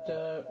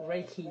the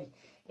Reiki,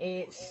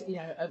 it's, you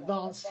know,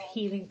 advanced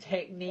healing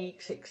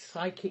techniques, it's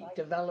psychic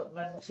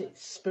development,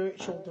 it's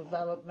spiritual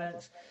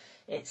development,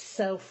 it's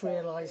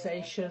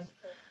self-realization,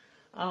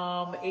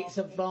 it's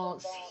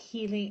advanced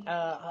healing,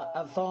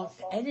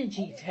 advanced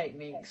energy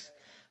techniques,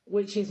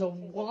 which is a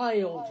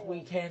wild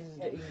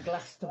weekend in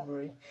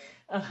Glastonbury.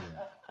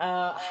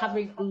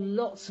 Having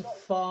lots of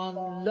fun,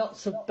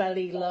 lots of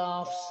belly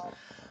laughs,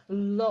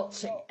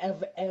 lots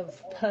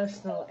of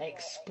personal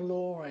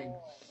exploring.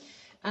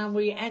 And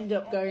we end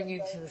up going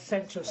into the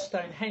centre of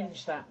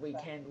Stonehenge that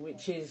weekend,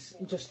 which is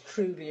just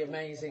truly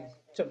amazing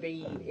to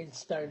be in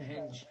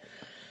Stonehenge.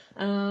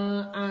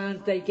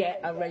 And they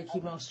get a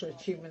Reiki Master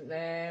Attunement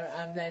there,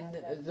 and then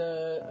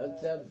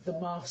the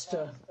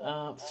Master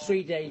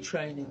 3-day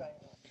training.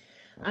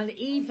 And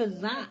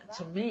even that,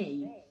 to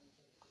me,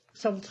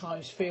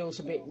 sometimes feels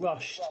a bit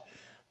rushed.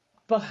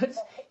 But,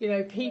 you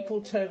know,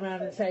 people turn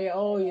around and say,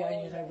 oh,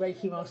 yeah, you know,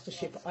 Reiki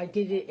Mastership, I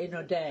did it in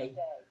a day.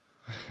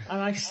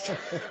 And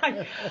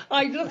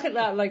I look at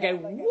that and I go,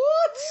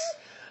 what?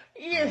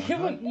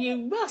 You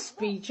must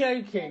be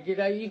joking. You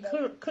know, you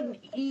couldn't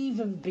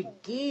even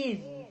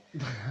begin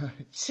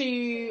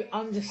to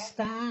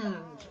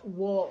understand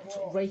what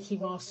Reiki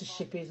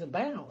Mastership is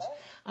about.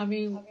 I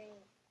mean,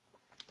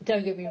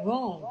 don't get me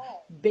wrong,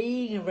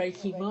 being a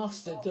Reiki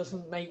Master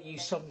doesn't make you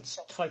some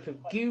type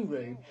of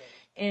guru.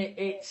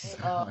 It's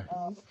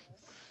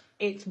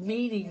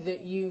meaning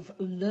that you've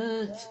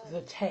learnt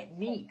the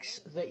techniques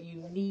that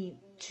you need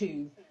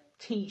to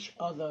teach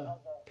other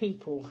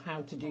people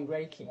how to do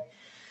Reiki.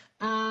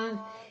 And,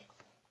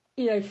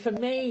 you know, for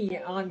me,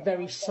 I'm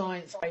very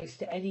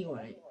science-based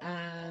anyway.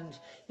 And,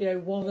 you know,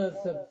 one of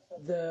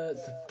the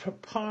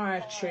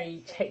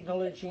proprietary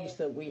technologies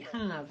that we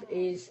have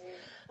is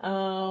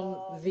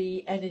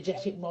the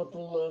energetic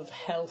model of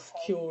health,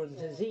 cure and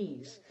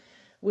disease,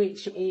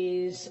 which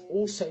is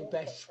also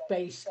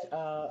based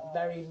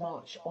very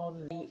much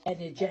on the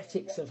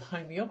energetics of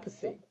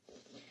homeopathy,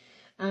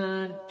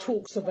 and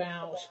talks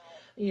about,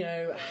 you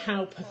know,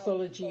 how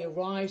pathology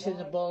arrives in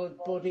the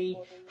body,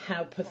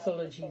 how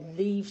pathology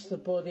leaves the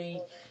body,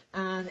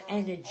 and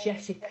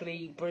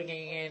energetically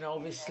bringing in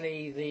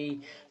obviously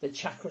the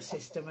chakra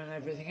system and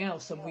everything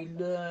else, and we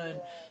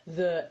learn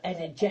the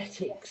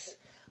energetics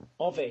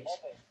of it,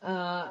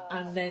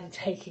 and then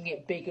taking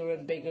it bigger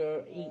and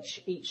bigger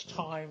each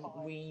time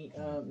we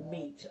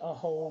meet a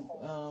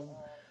whole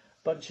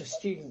bunch of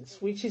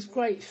students, which is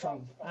great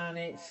fun. And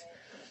it's,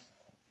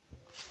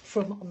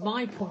 from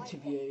my point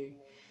of view,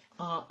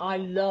 I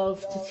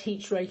love to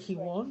teach Reiki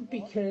 1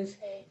 because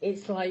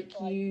it's like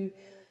you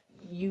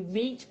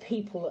meet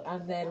people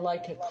and they're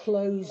like a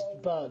closed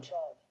bud.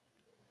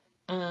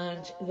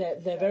 And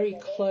they're very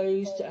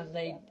closed, and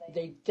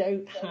they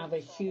don't have a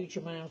huge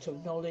amount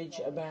of knowledge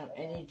about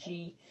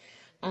energy.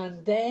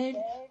 And then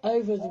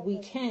over the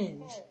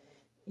weekend,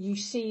 you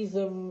see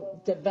them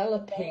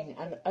developing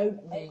and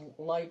opening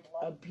like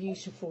a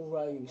beautiful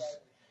rose.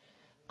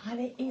 And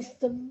it is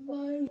the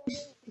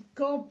most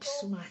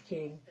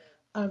gobsmacking,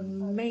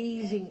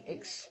 amazing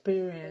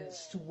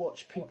experience to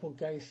watch people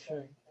go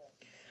through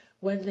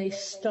when they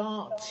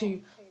start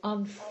to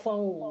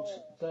unfold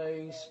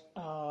those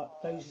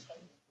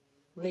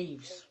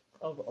leaves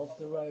of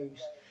the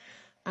rose,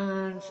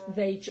 and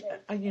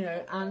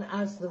and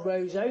as the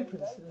rose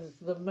opens, there's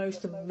the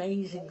most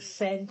amazing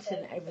scent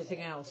and everything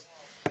else,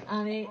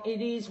 and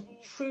it is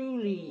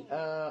truly,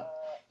 I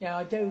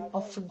don't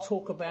often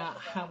talk about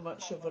how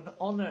much of an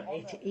honour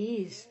it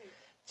is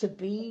to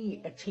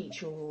be a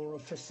teacher or a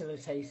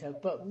facilitator,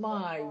 but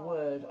my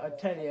word, I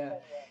tell you,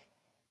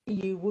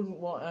 you wouldn't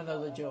want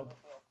another job.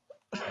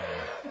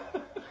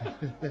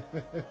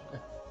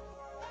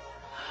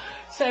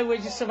 So we're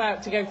just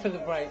about to go for the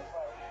break.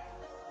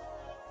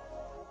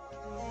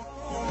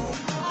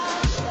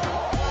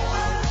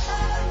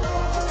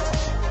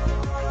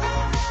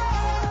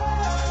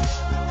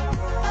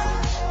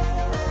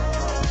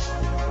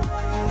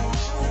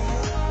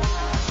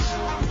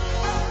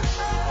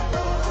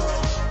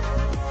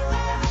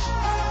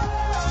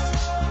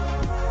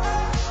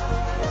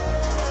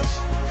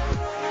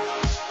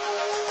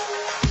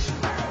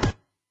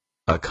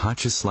 a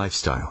conscious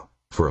lifestyle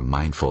for a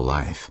mindful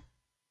life.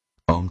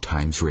 Om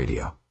Times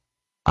Radio,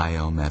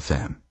 IOM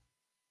FM.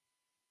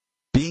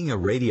 Being a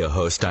radio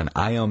host on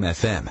IOM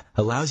FM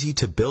allows you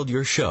to build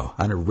your show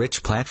on a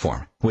rich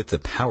platform with the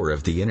power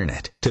of the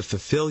internet to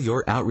fulfill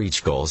your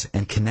outreach goals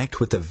and connect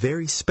with a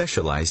very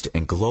specialized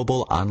and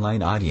global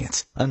online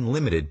audience,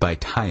 unlimited by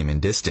time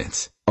and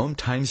distance. Om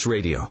Times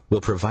Radio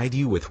will provide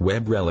you with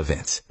web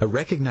relevance, a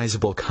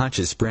recognizable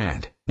conscious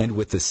brand, and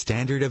with the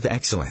standard of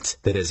excellence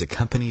that has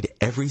accompanied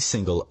every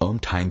single Om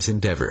Times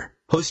endeavor.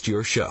 Host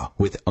your show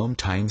with Om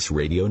Times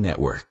Radio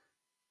Network.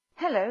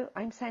 Hello,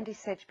 I'm Sandy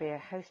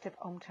Sedgbeer, host of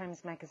Om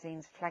Times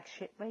Magazine's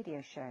flagship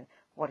radio show,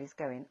 What is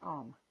Going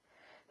On.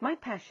 My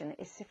passion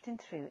is sifting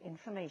through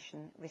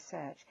information,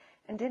 research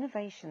and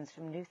innovations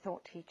from new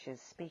thought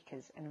teachers,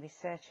 speakers and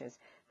researchers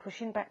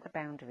pushing back the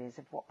boundaries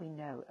of what we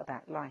know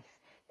about life,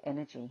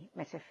 energy,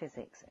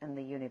 metaphysics and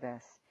the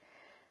universe.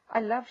 I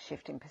love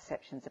shifting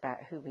perceptions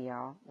about who we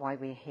are, why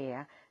we're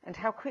here, and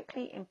how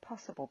quickly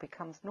impossible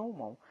becomes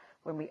normal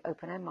when we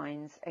open our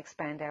minds,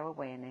 expand our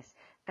awareness,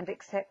 and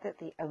accept that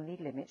the only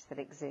limits that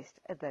exist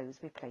are those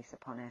we place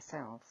upon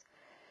ourselves.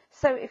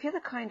 So if you're the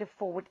kind of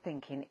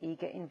forward-thinking,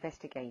 eager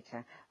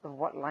investigator of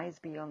what lies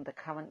beyond the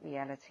current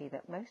reality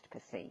that most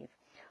perceive,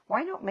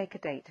 why not make a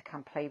date to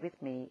come play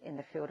with me in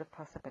the field of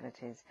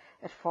possibilities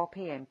at 4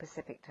 p.m.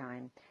 Pacific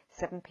Time,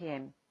 7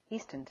 p.m.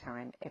 Eastern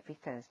Time every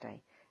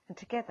Thursday, and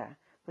together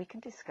we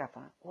can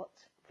discover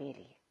what's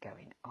really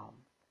going on.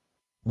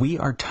 We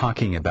are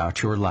talking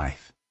about your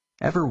life.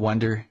 Ever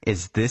wonder,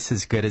 is this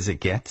as good as it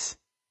gets?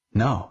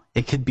 No,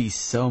 it could be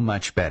so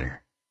much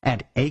better.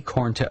 At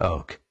Acorn to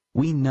Oak,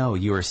 we know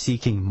you are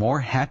seeking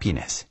more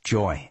happiness,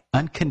 joy,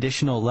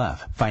 unconditional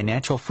love,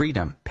 financial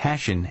freedom,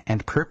 passion,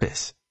 and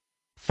purpose.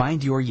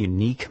 Find your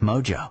unique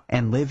mojo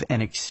and live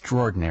an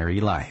extraordinary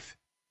life.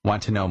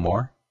 Want to know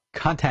more?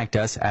 Contact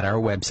us at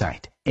our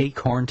website,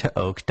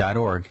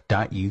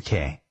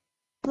 acorntooak.org.uk.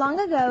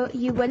 Long ago,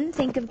 you wouldn't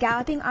think of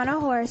galloping on a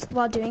horse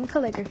while doing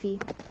calligraphy,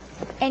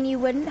 and you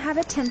wouldn't have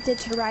attempted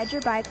to ride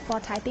your bike while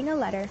typing a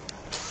letter.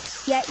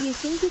 Yet you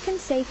think you can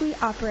safely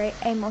operate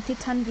a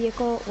multi-ton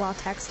vehicle while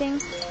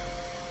texting?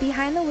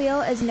 Behind the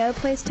wheel is no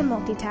place to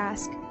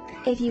multitask.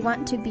 If you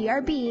want to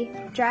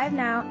BRB, drive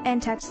now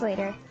and text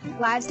later.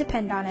 Lives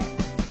depend on it.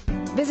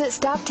 Visit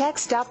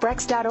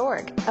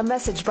StopTextStopWrecks.org, a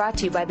message brought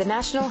to you by the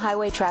National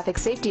Highway Traffic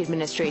Safety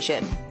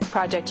Administration,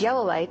 Project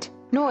Yellow Light,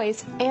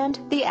 Noise, and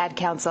the Ad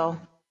Council.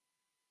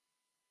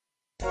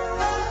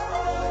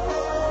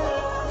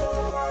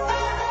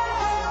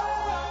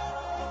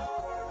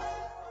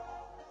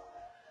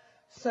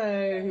 So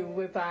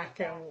we're back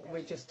and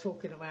we're just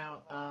talking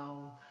about, a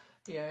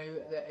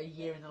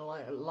year in the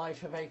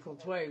life of Acorn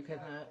to Oak,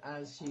 and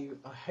as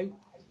I hope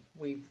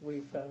we've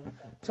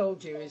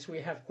told you, is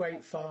we have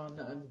great fun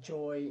and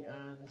joy,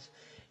 and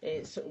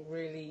it's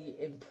really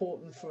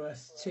important for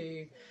us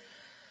to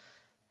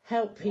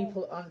help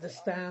people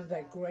understand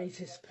their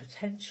greatest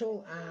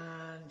potential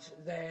and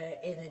their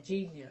inner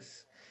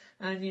genius.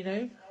 And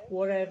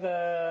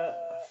whatever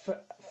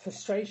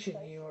frustration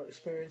you're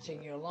experiencing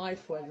in your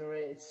life, whether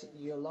it's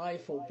your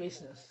life or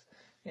business,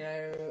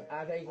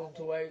 at Acorn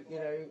to Oak,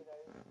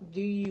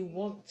 do you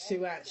want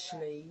to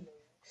actually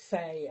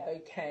say,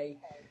 okay,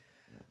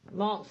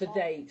 mark the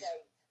date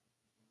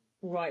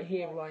right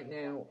here, right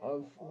now,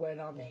 of when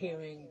I'm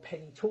hearing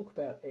Pennie talk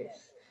about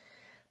this,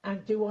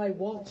 and do I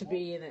want to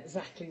be in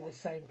exactly the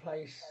same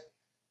place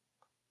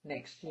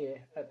next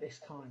year at this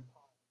time?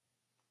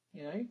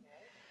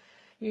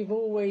 You've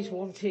always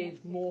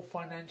wanted more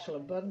financial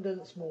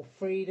abundance, more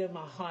freedom,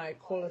 a higher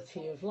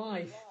quality of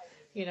life,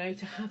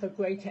 to have a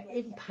greater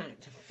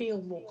impact, to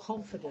feel more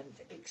confident,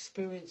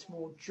 experience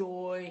more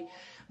joy,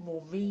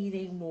 more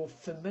meaning, more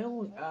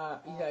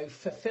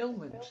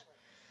fulfillment.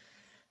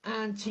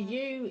 And to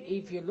you,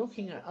 if you're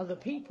looking at other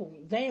people,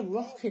 they're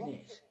rocking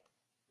it.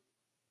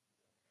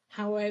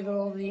 However,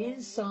 on the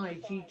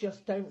inside, you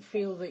just don't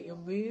feel that you're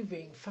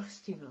moving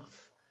fast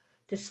enough,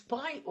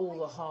 despite all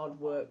the hard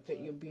work that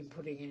you've been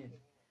putting in.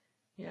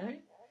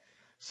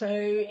 So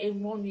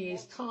in 1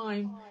 year's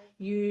time,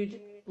 you'd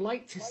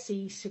like to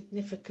see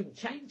significant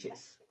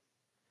changes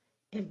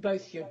in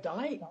both your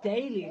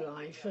daily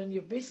life and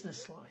your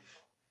business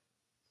life.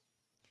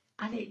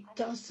 And it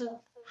doesn't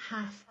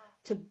have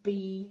to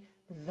be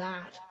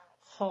that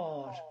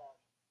hard.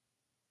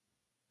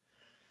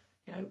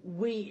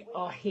 We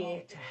are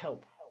here to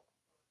help.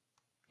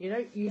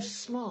 You're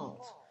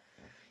smart.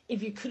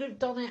 If you could have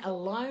done it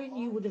alone,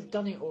 you would have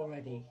done it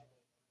already.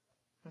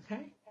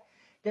 Okay?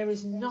 There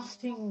is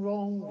nothing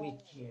wrong with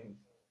you.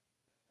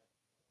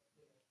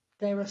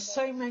 There are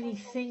so many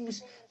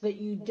things that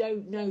you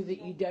don't know.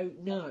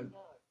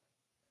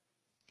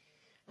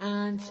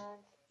 And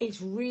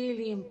it's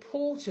really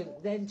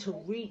important then to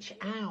reach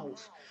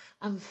out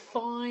and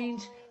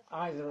find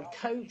either a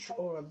coach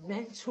or a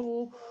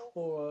mentor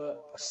or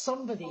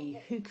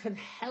somebody who can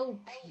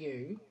help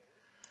you,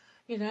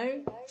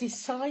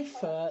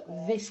 decipher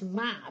this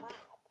map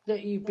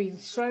that you've been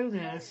thrown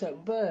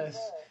at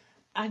birth,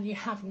 and you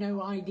have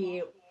no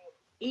idea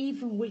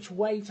even which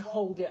way to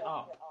hold it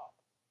up.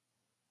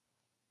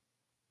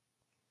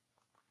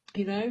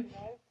 You know,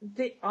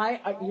 you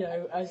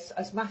know,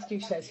 as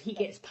Matthew says, he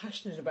gets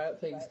passionate about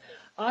things.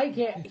 I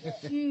get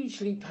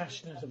hugely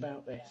passionate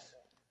about this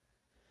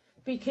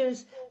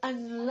because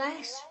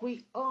unless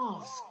we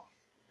ask,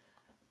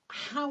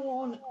 how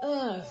on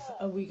earth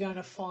are we going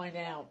to find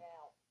out?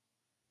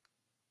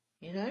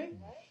 You know,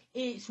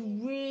 it's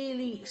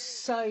really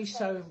so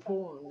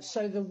important.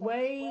 So the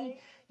way,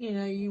 you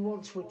know, you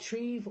want to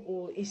achieve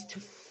all is to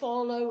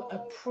follow a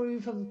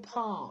proven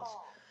path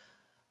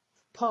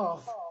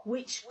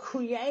which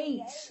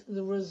creates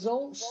the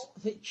results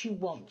that you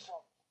want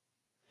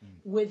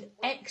with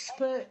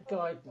expert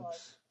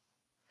guidance,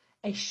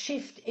 a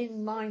shift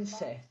in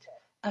mindset,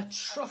 a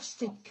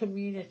trusted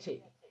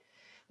community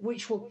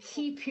which will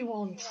keep you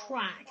on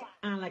track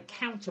and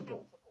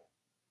accountable.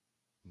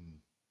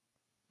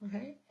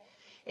 Okay?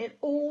 It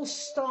all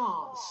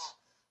starts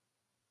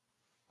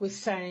with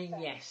saying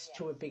yes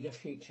to a bigger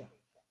future.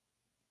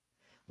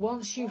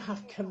 Once you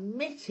have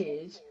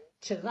committed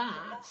to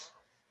that,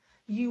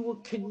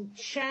 you can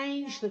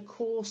change the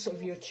course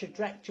of your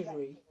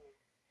trajectory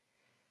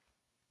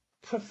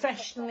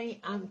professionally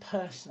and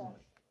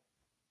personally.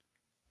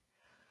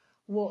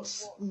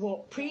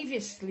 What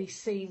previously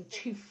seemed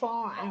too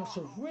far out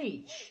of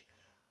reach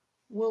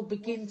will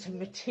begin to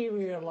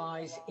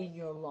materialize in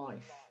your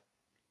life.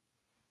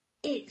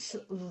 It's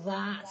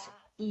that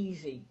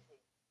easy.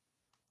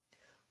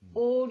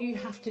 All you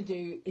have to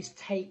do is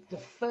take the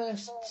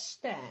first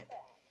step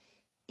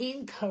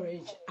in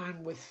courage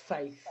and with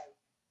faith.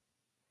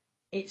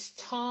 It's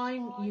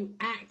time you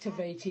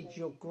activated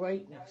your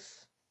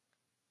greatness.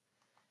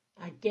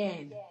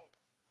 Again,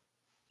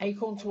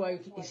 Acorn to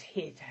Oak is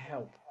here to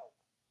help.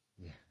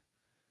 Yeah.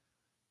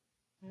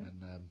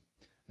 And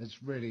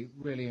it's really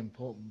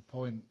important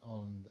point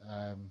on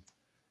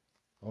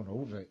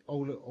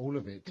all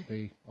of it, to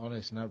be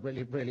honest. And I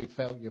really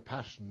felt your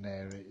passion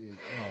there.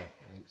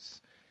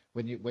 It's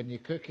when you're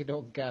cooking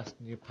on gas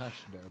and you're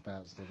passionate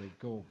about something.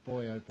 God,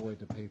 boy, oh boy,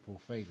 do people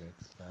feel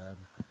it.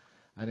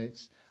 And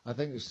I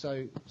think it's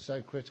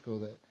so critical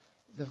that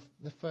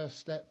the first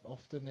step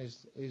often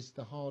is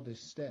the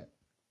hardest step.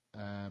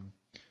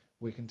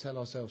 We can tell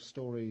ourselves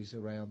stories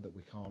around that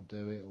we can't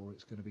do it, or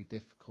it's going to be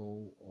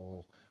difficult,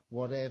 or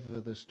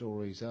whatever the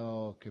stories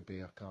are. Could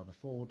be I can't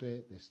afford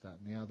it, this, that,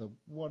 and the other.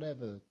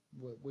 Whatever.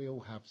 We all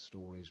have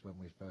stories when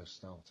we first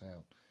start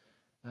out,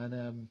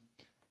 and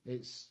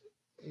it's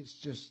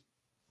just,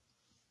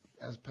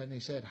 as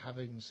Penny said,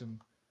 having some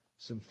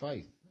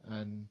faith.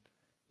 And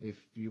if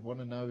you want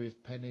to know if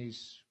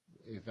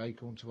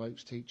Acorn to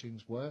Oak's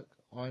teachings work,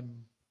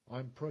 I'm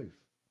proof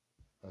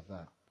of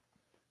that.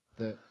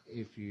 That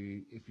if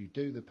you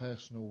do the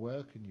personal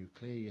work and you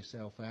clear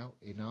yourself out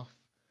enough,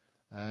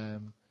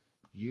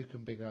 you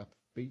can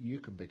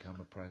become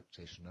a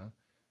practitioner,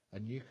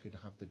 and you can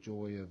have the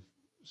joy of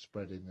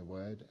spreading the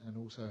word and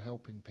also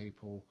helping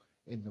people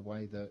in the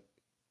way that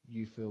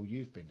you feel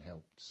you've been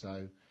helped.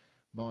 So,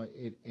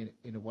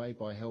 in a way,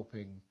 by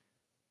helping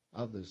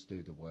others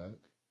do the work,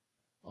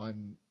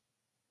 I'm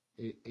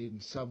in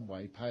some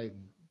way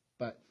paying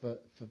back for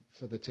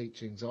the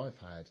teachings I've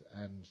had,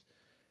 and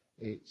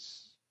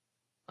it's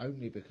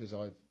only because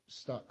I've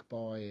stuck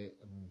by it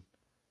and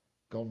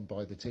gone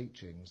by the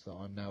teachings that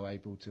I'm now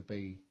able to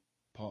be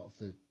part of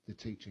the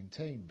teaching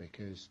team.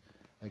 Because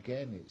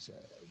again, it's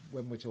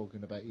when we're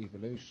talking about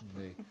evolution,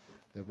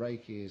 the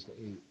Reiki is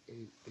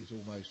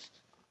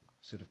almost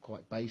sort of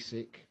quite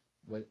basic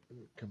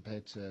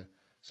compared to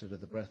sort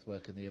of the breath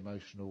work and the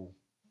emotional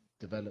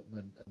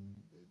development and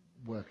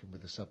working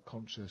with the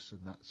subconscious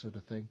and that sort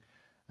of thing.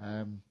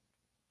 And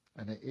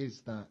it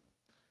is that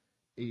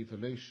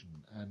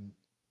evolution. And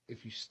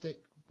if you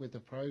stick with the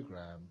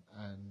program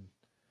and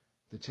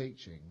the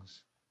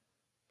teachings,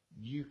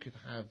 you could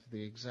have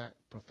the exact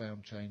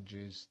profound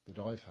changes that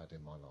I've had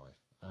in my life.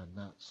 And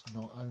that's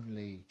not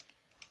only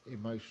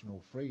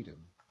emotional freedom,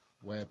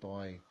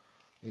 whereby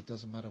it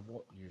doesn't matter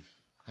what you've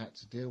had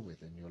to deal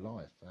with in your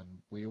life,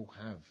 and we all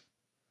have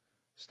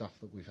stuff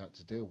that we've had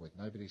to deal with.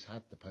 Nobody's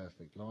had the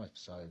perfect life.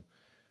 So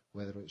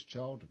whether it's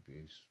child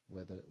abuse,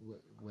 whether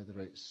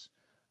it's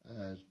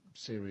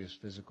serious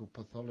physical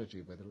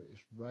pathology, whether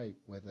it's rape,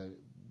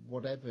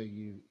 whatever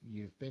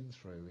you've been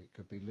through, it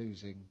could be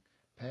losing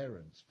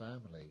parents,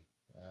 family.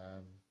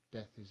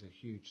 Death is a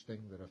huge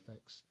thing that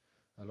affects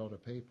a lot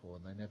of people,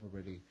 and they never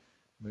really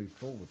move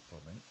forward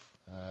from it.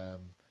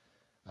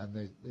 And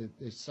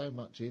there's so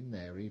much in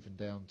there, even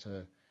down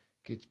to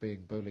kids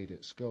being bullied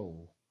at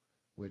school,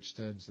 which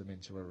turns them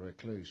into a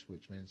recluse,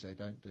 which means they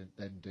don't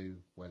then do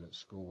well at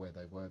school where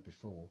they were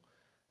before,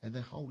 and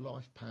their whole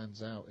life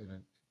pans out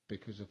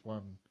because of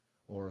one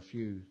or a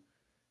few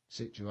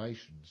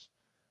situations.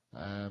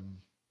 And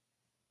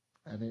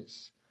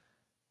it's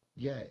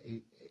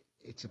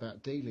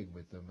about dealing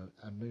with them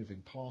and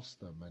moving past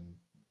them. And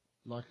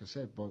like I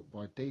said,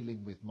 by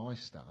dealing with my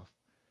stuff,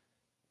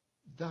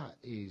 that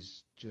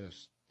is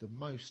just the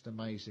most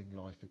amazing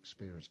life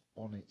experience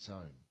on its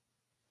own.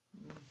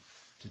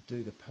 To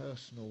do the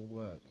personal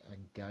work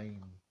and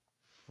gain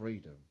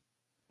freedom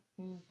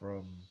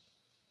from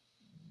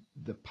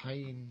the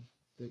pain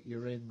that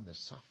you're in, the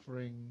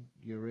suffering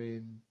you're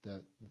in,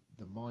 the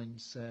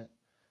mindset,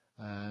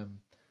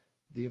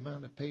 the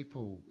amount of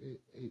people.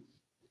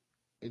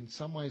 In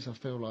some ways, I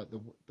feel like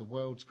the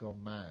world's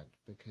gone mad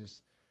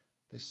because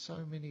there's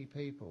so many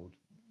people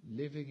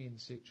living in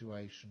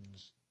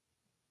situations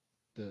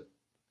that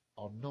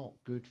are not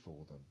good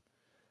for them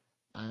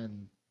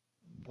and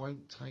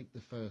won't take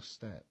the first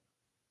step.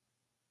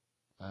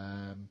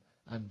 And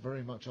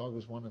very much I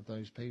was one of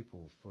those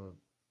people for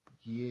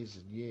years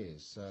and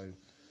years. So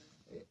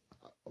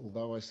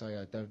although I say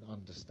I don't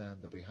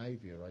understand the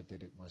behaviour, I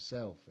did it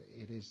myself,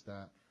 it is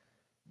that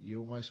you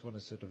almost want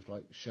to sort of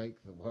like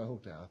shake the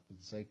world up and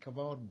say, come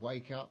on,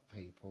 wake up,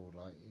 people.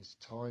 Like, it's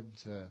time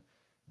to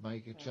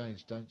make a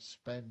change. Don't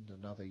spend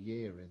another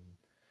year in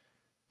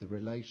the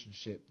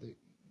relationship,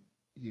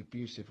 the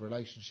abusive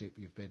relationship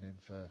you've been in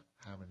for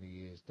how many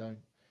years.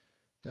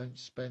 Don't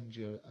spend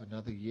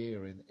another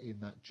year in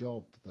that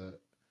job that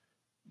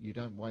you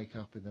don't wake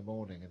up in the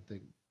morning and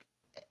think,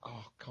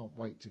 oh, I can't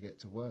wait to get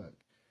to work.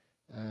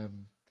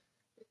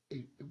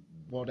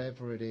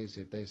 Whatever it is,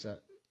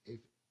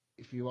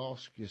 if you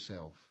ask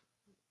yourself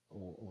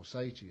or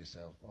say to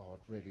yourself, oh,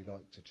 I'd really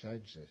like to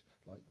change this,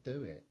 like,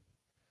 do it.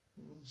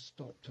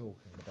 Stop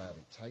talking about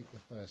it. Take the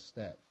first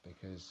step,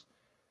 because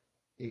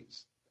it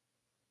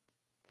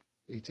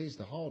is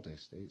the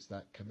hardest. It's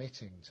that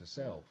committing to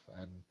self.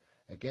 And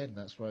again,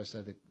 that's where I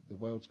say that the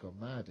world's gone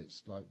mad.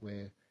 It's like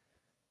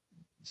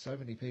so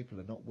many people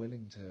are not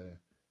willing to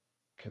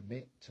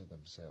commit to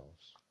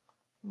themselves.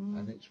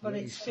 And it's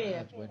really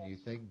sad when you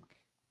think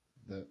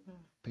that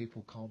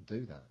people can't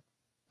do that.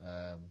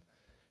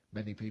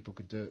 Many people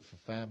can do it for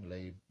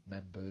family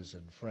members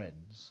and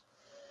friends,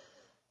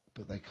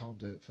 but they can't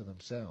do it for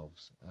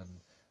themselves.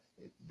 And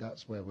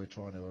that's where we're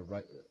trying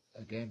to,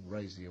 again,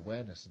 raise the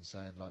awareness and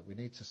saying, like, we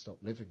need to stop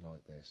living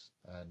like this.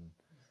 And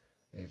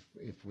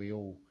if we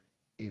all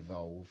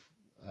evolve,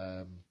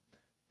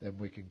 then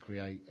we can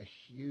create a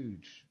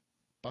huge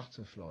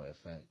butterfly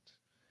effect.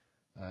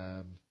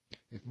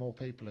 If more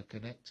people are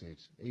connected,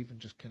 even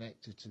just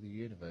connected to the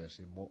universe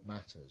in what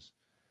matters,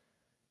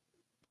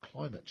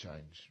 climate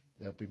change,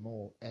 there'll be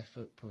more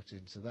effort put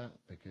into that,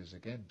 because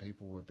again,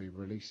 people will be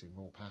releasing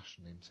more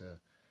passion into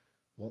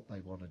what they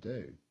want to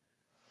do.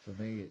 For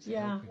me, it's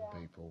helping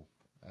people.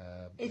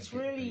 It's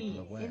really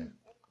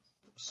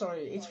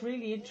it's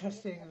really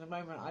interesting at the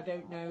moment. I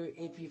don't know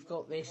if you've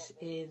got this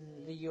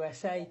in the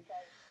USA,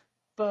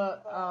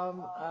 but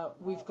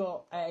we've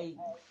got a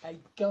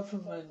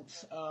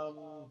government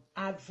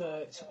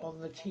advert on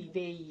the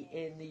TV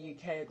in the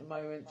UK at the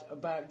moment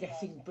about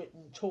getting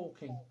Britain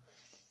talking,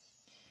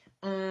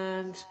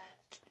 and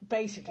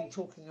basically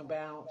talking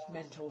about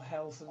mental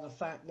health and the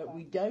fact that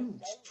we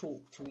don't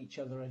talk to each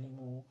other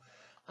anymore.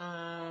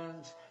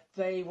 And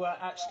they were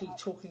actually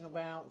talking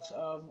about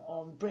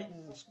on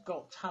Britain's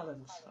Got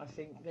Talent, I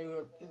think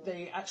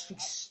they actually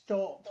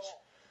stopped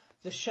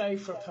the show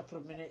for a couple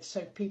of minutes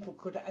so people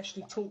could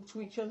actually talk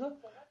to each other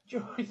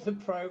during the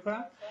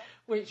programme,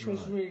 which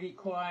was really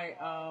quite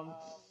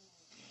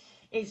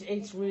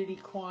it's really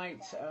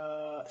quite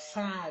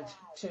sad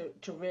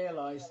to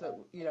realise that,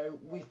 you know,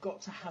 we've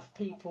got to have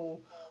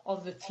people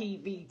on the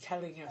TV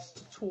telling us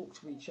to talk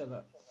to each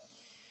other.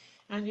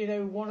 And, you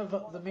know, one of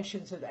the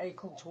missions at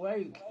Acorn to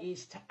Oak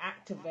is to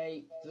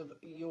activate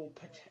your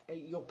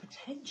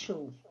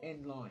potential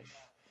in life.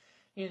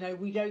 You know,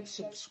 we don't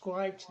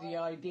subscribe to the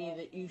idea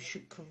that you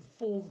should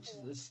conform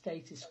to the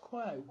status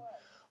quo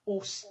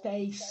or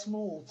stay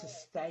small to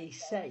stay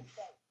safe.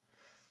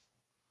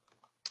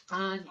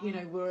 And, you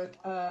know, we're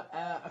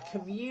a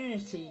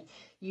community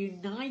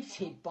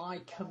united by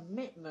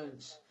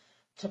commitment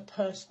to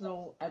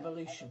personal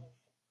evolution.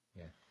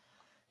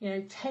 You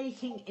know,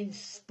 taking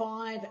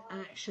inspired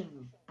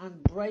action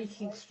and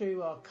breaking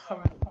through our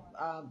current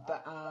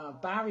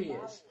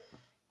barriers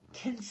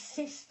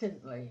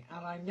consistently.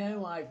 And I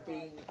know I've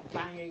been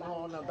banging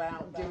on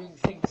about doing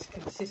things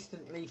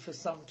consistently for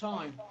some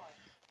time,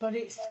 but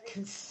it's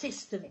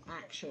consistent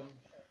action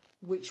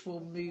which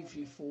will move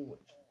you forward.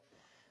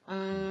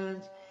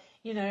 And,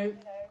 you know,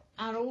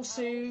 and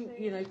also,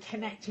 you know,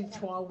 connecting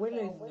to our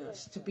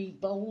willingness to be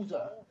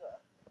bolder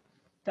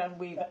than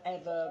we've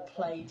ever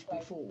played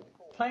before.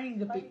 Playing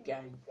the big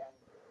game,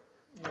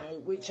 you know,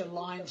 which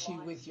aligns you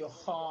with your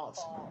heart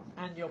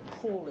and your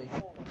calling,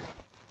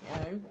 you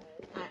know,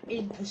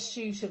 in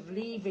pursuit of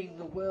leaving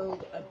the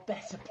world a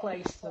better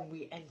place than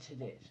we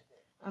entered it.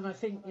 And I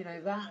think, you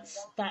know,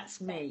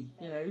 that's me,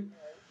 you know.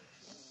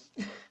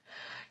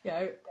 You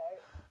know,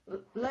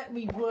 let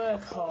me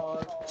work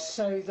hard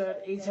so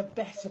that it's a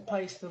better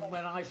place than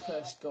when I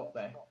first got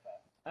there.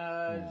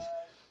 And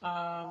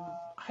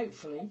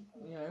hopefully,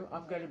 you know,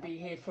 I'm going to be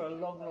here for a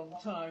long, long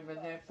time, and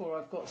therefore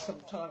I've got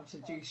some time to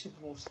do some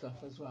more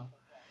stuff as well.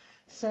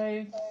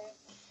 So,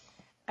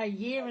 a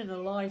year in the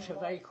life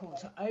of Acorn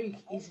to Oak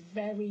is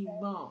very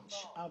much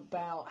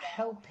about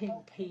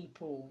helping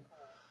people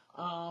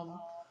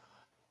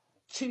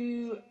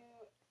to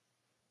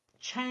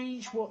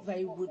change what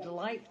they would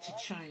like to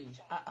change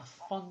at a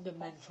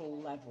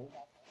fundamental level.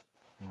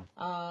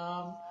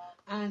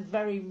 and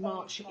very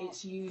much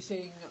it's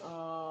using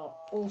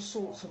all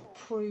sorts of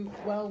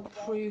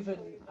well-proven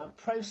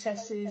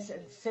processes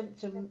and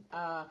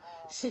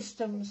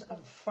systems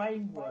and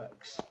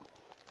frameworks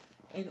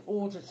in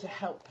order to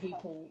help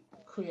people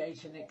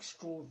create an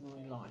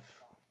extraordinary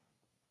life.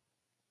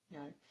 You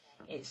know,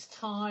 it's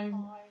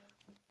time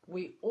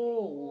we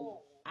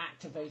all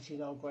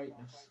activated our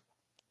greatness.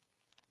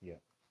 Yeah.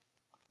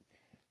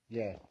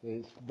 Yeah,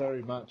 it's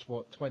very much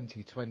what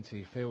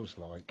 2020 feels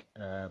like.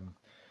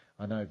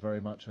 I know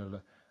very much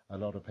a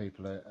lot of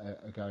people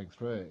are going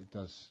through it. It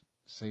does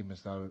seem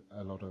as though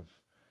a lot of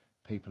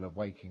people are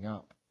waking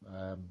up,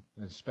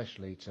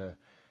 especially to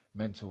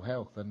mental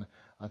health. And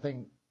I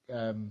think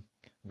I'm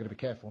going to be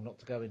careful not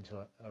to go into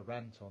a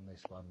rant on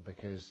this one,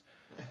 because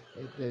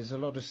there's a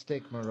lot of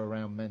stigma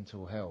around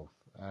mental health,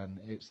 and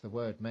it's the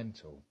word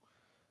mental.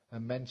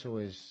 And mental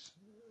is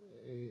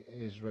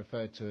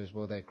referred to as,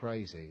 well, they're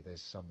crazy,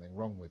 there's something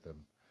wrong with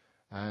them.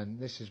 And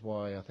this is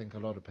why I think a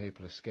lot of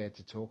people are scared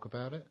to talk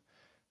about it,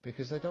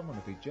 because they don't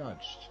want to be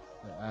judged.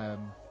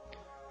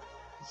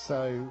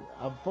 So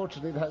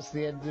unfortunately that's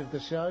the end of the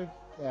show,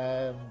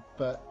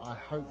 but I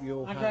hope you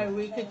all I know,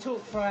 we could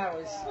talk for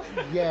hours.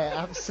 Yeah,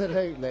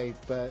 absolutely.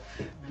 But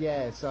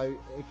yeah, so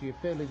if you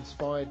feel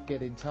inspired,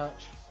 get in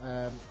touch.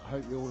 I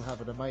hope you all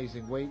have an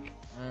amazing week,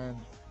 and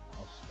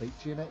I'll speak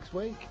to you next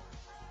week.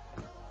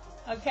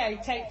 Okay,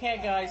 take care,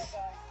 guys.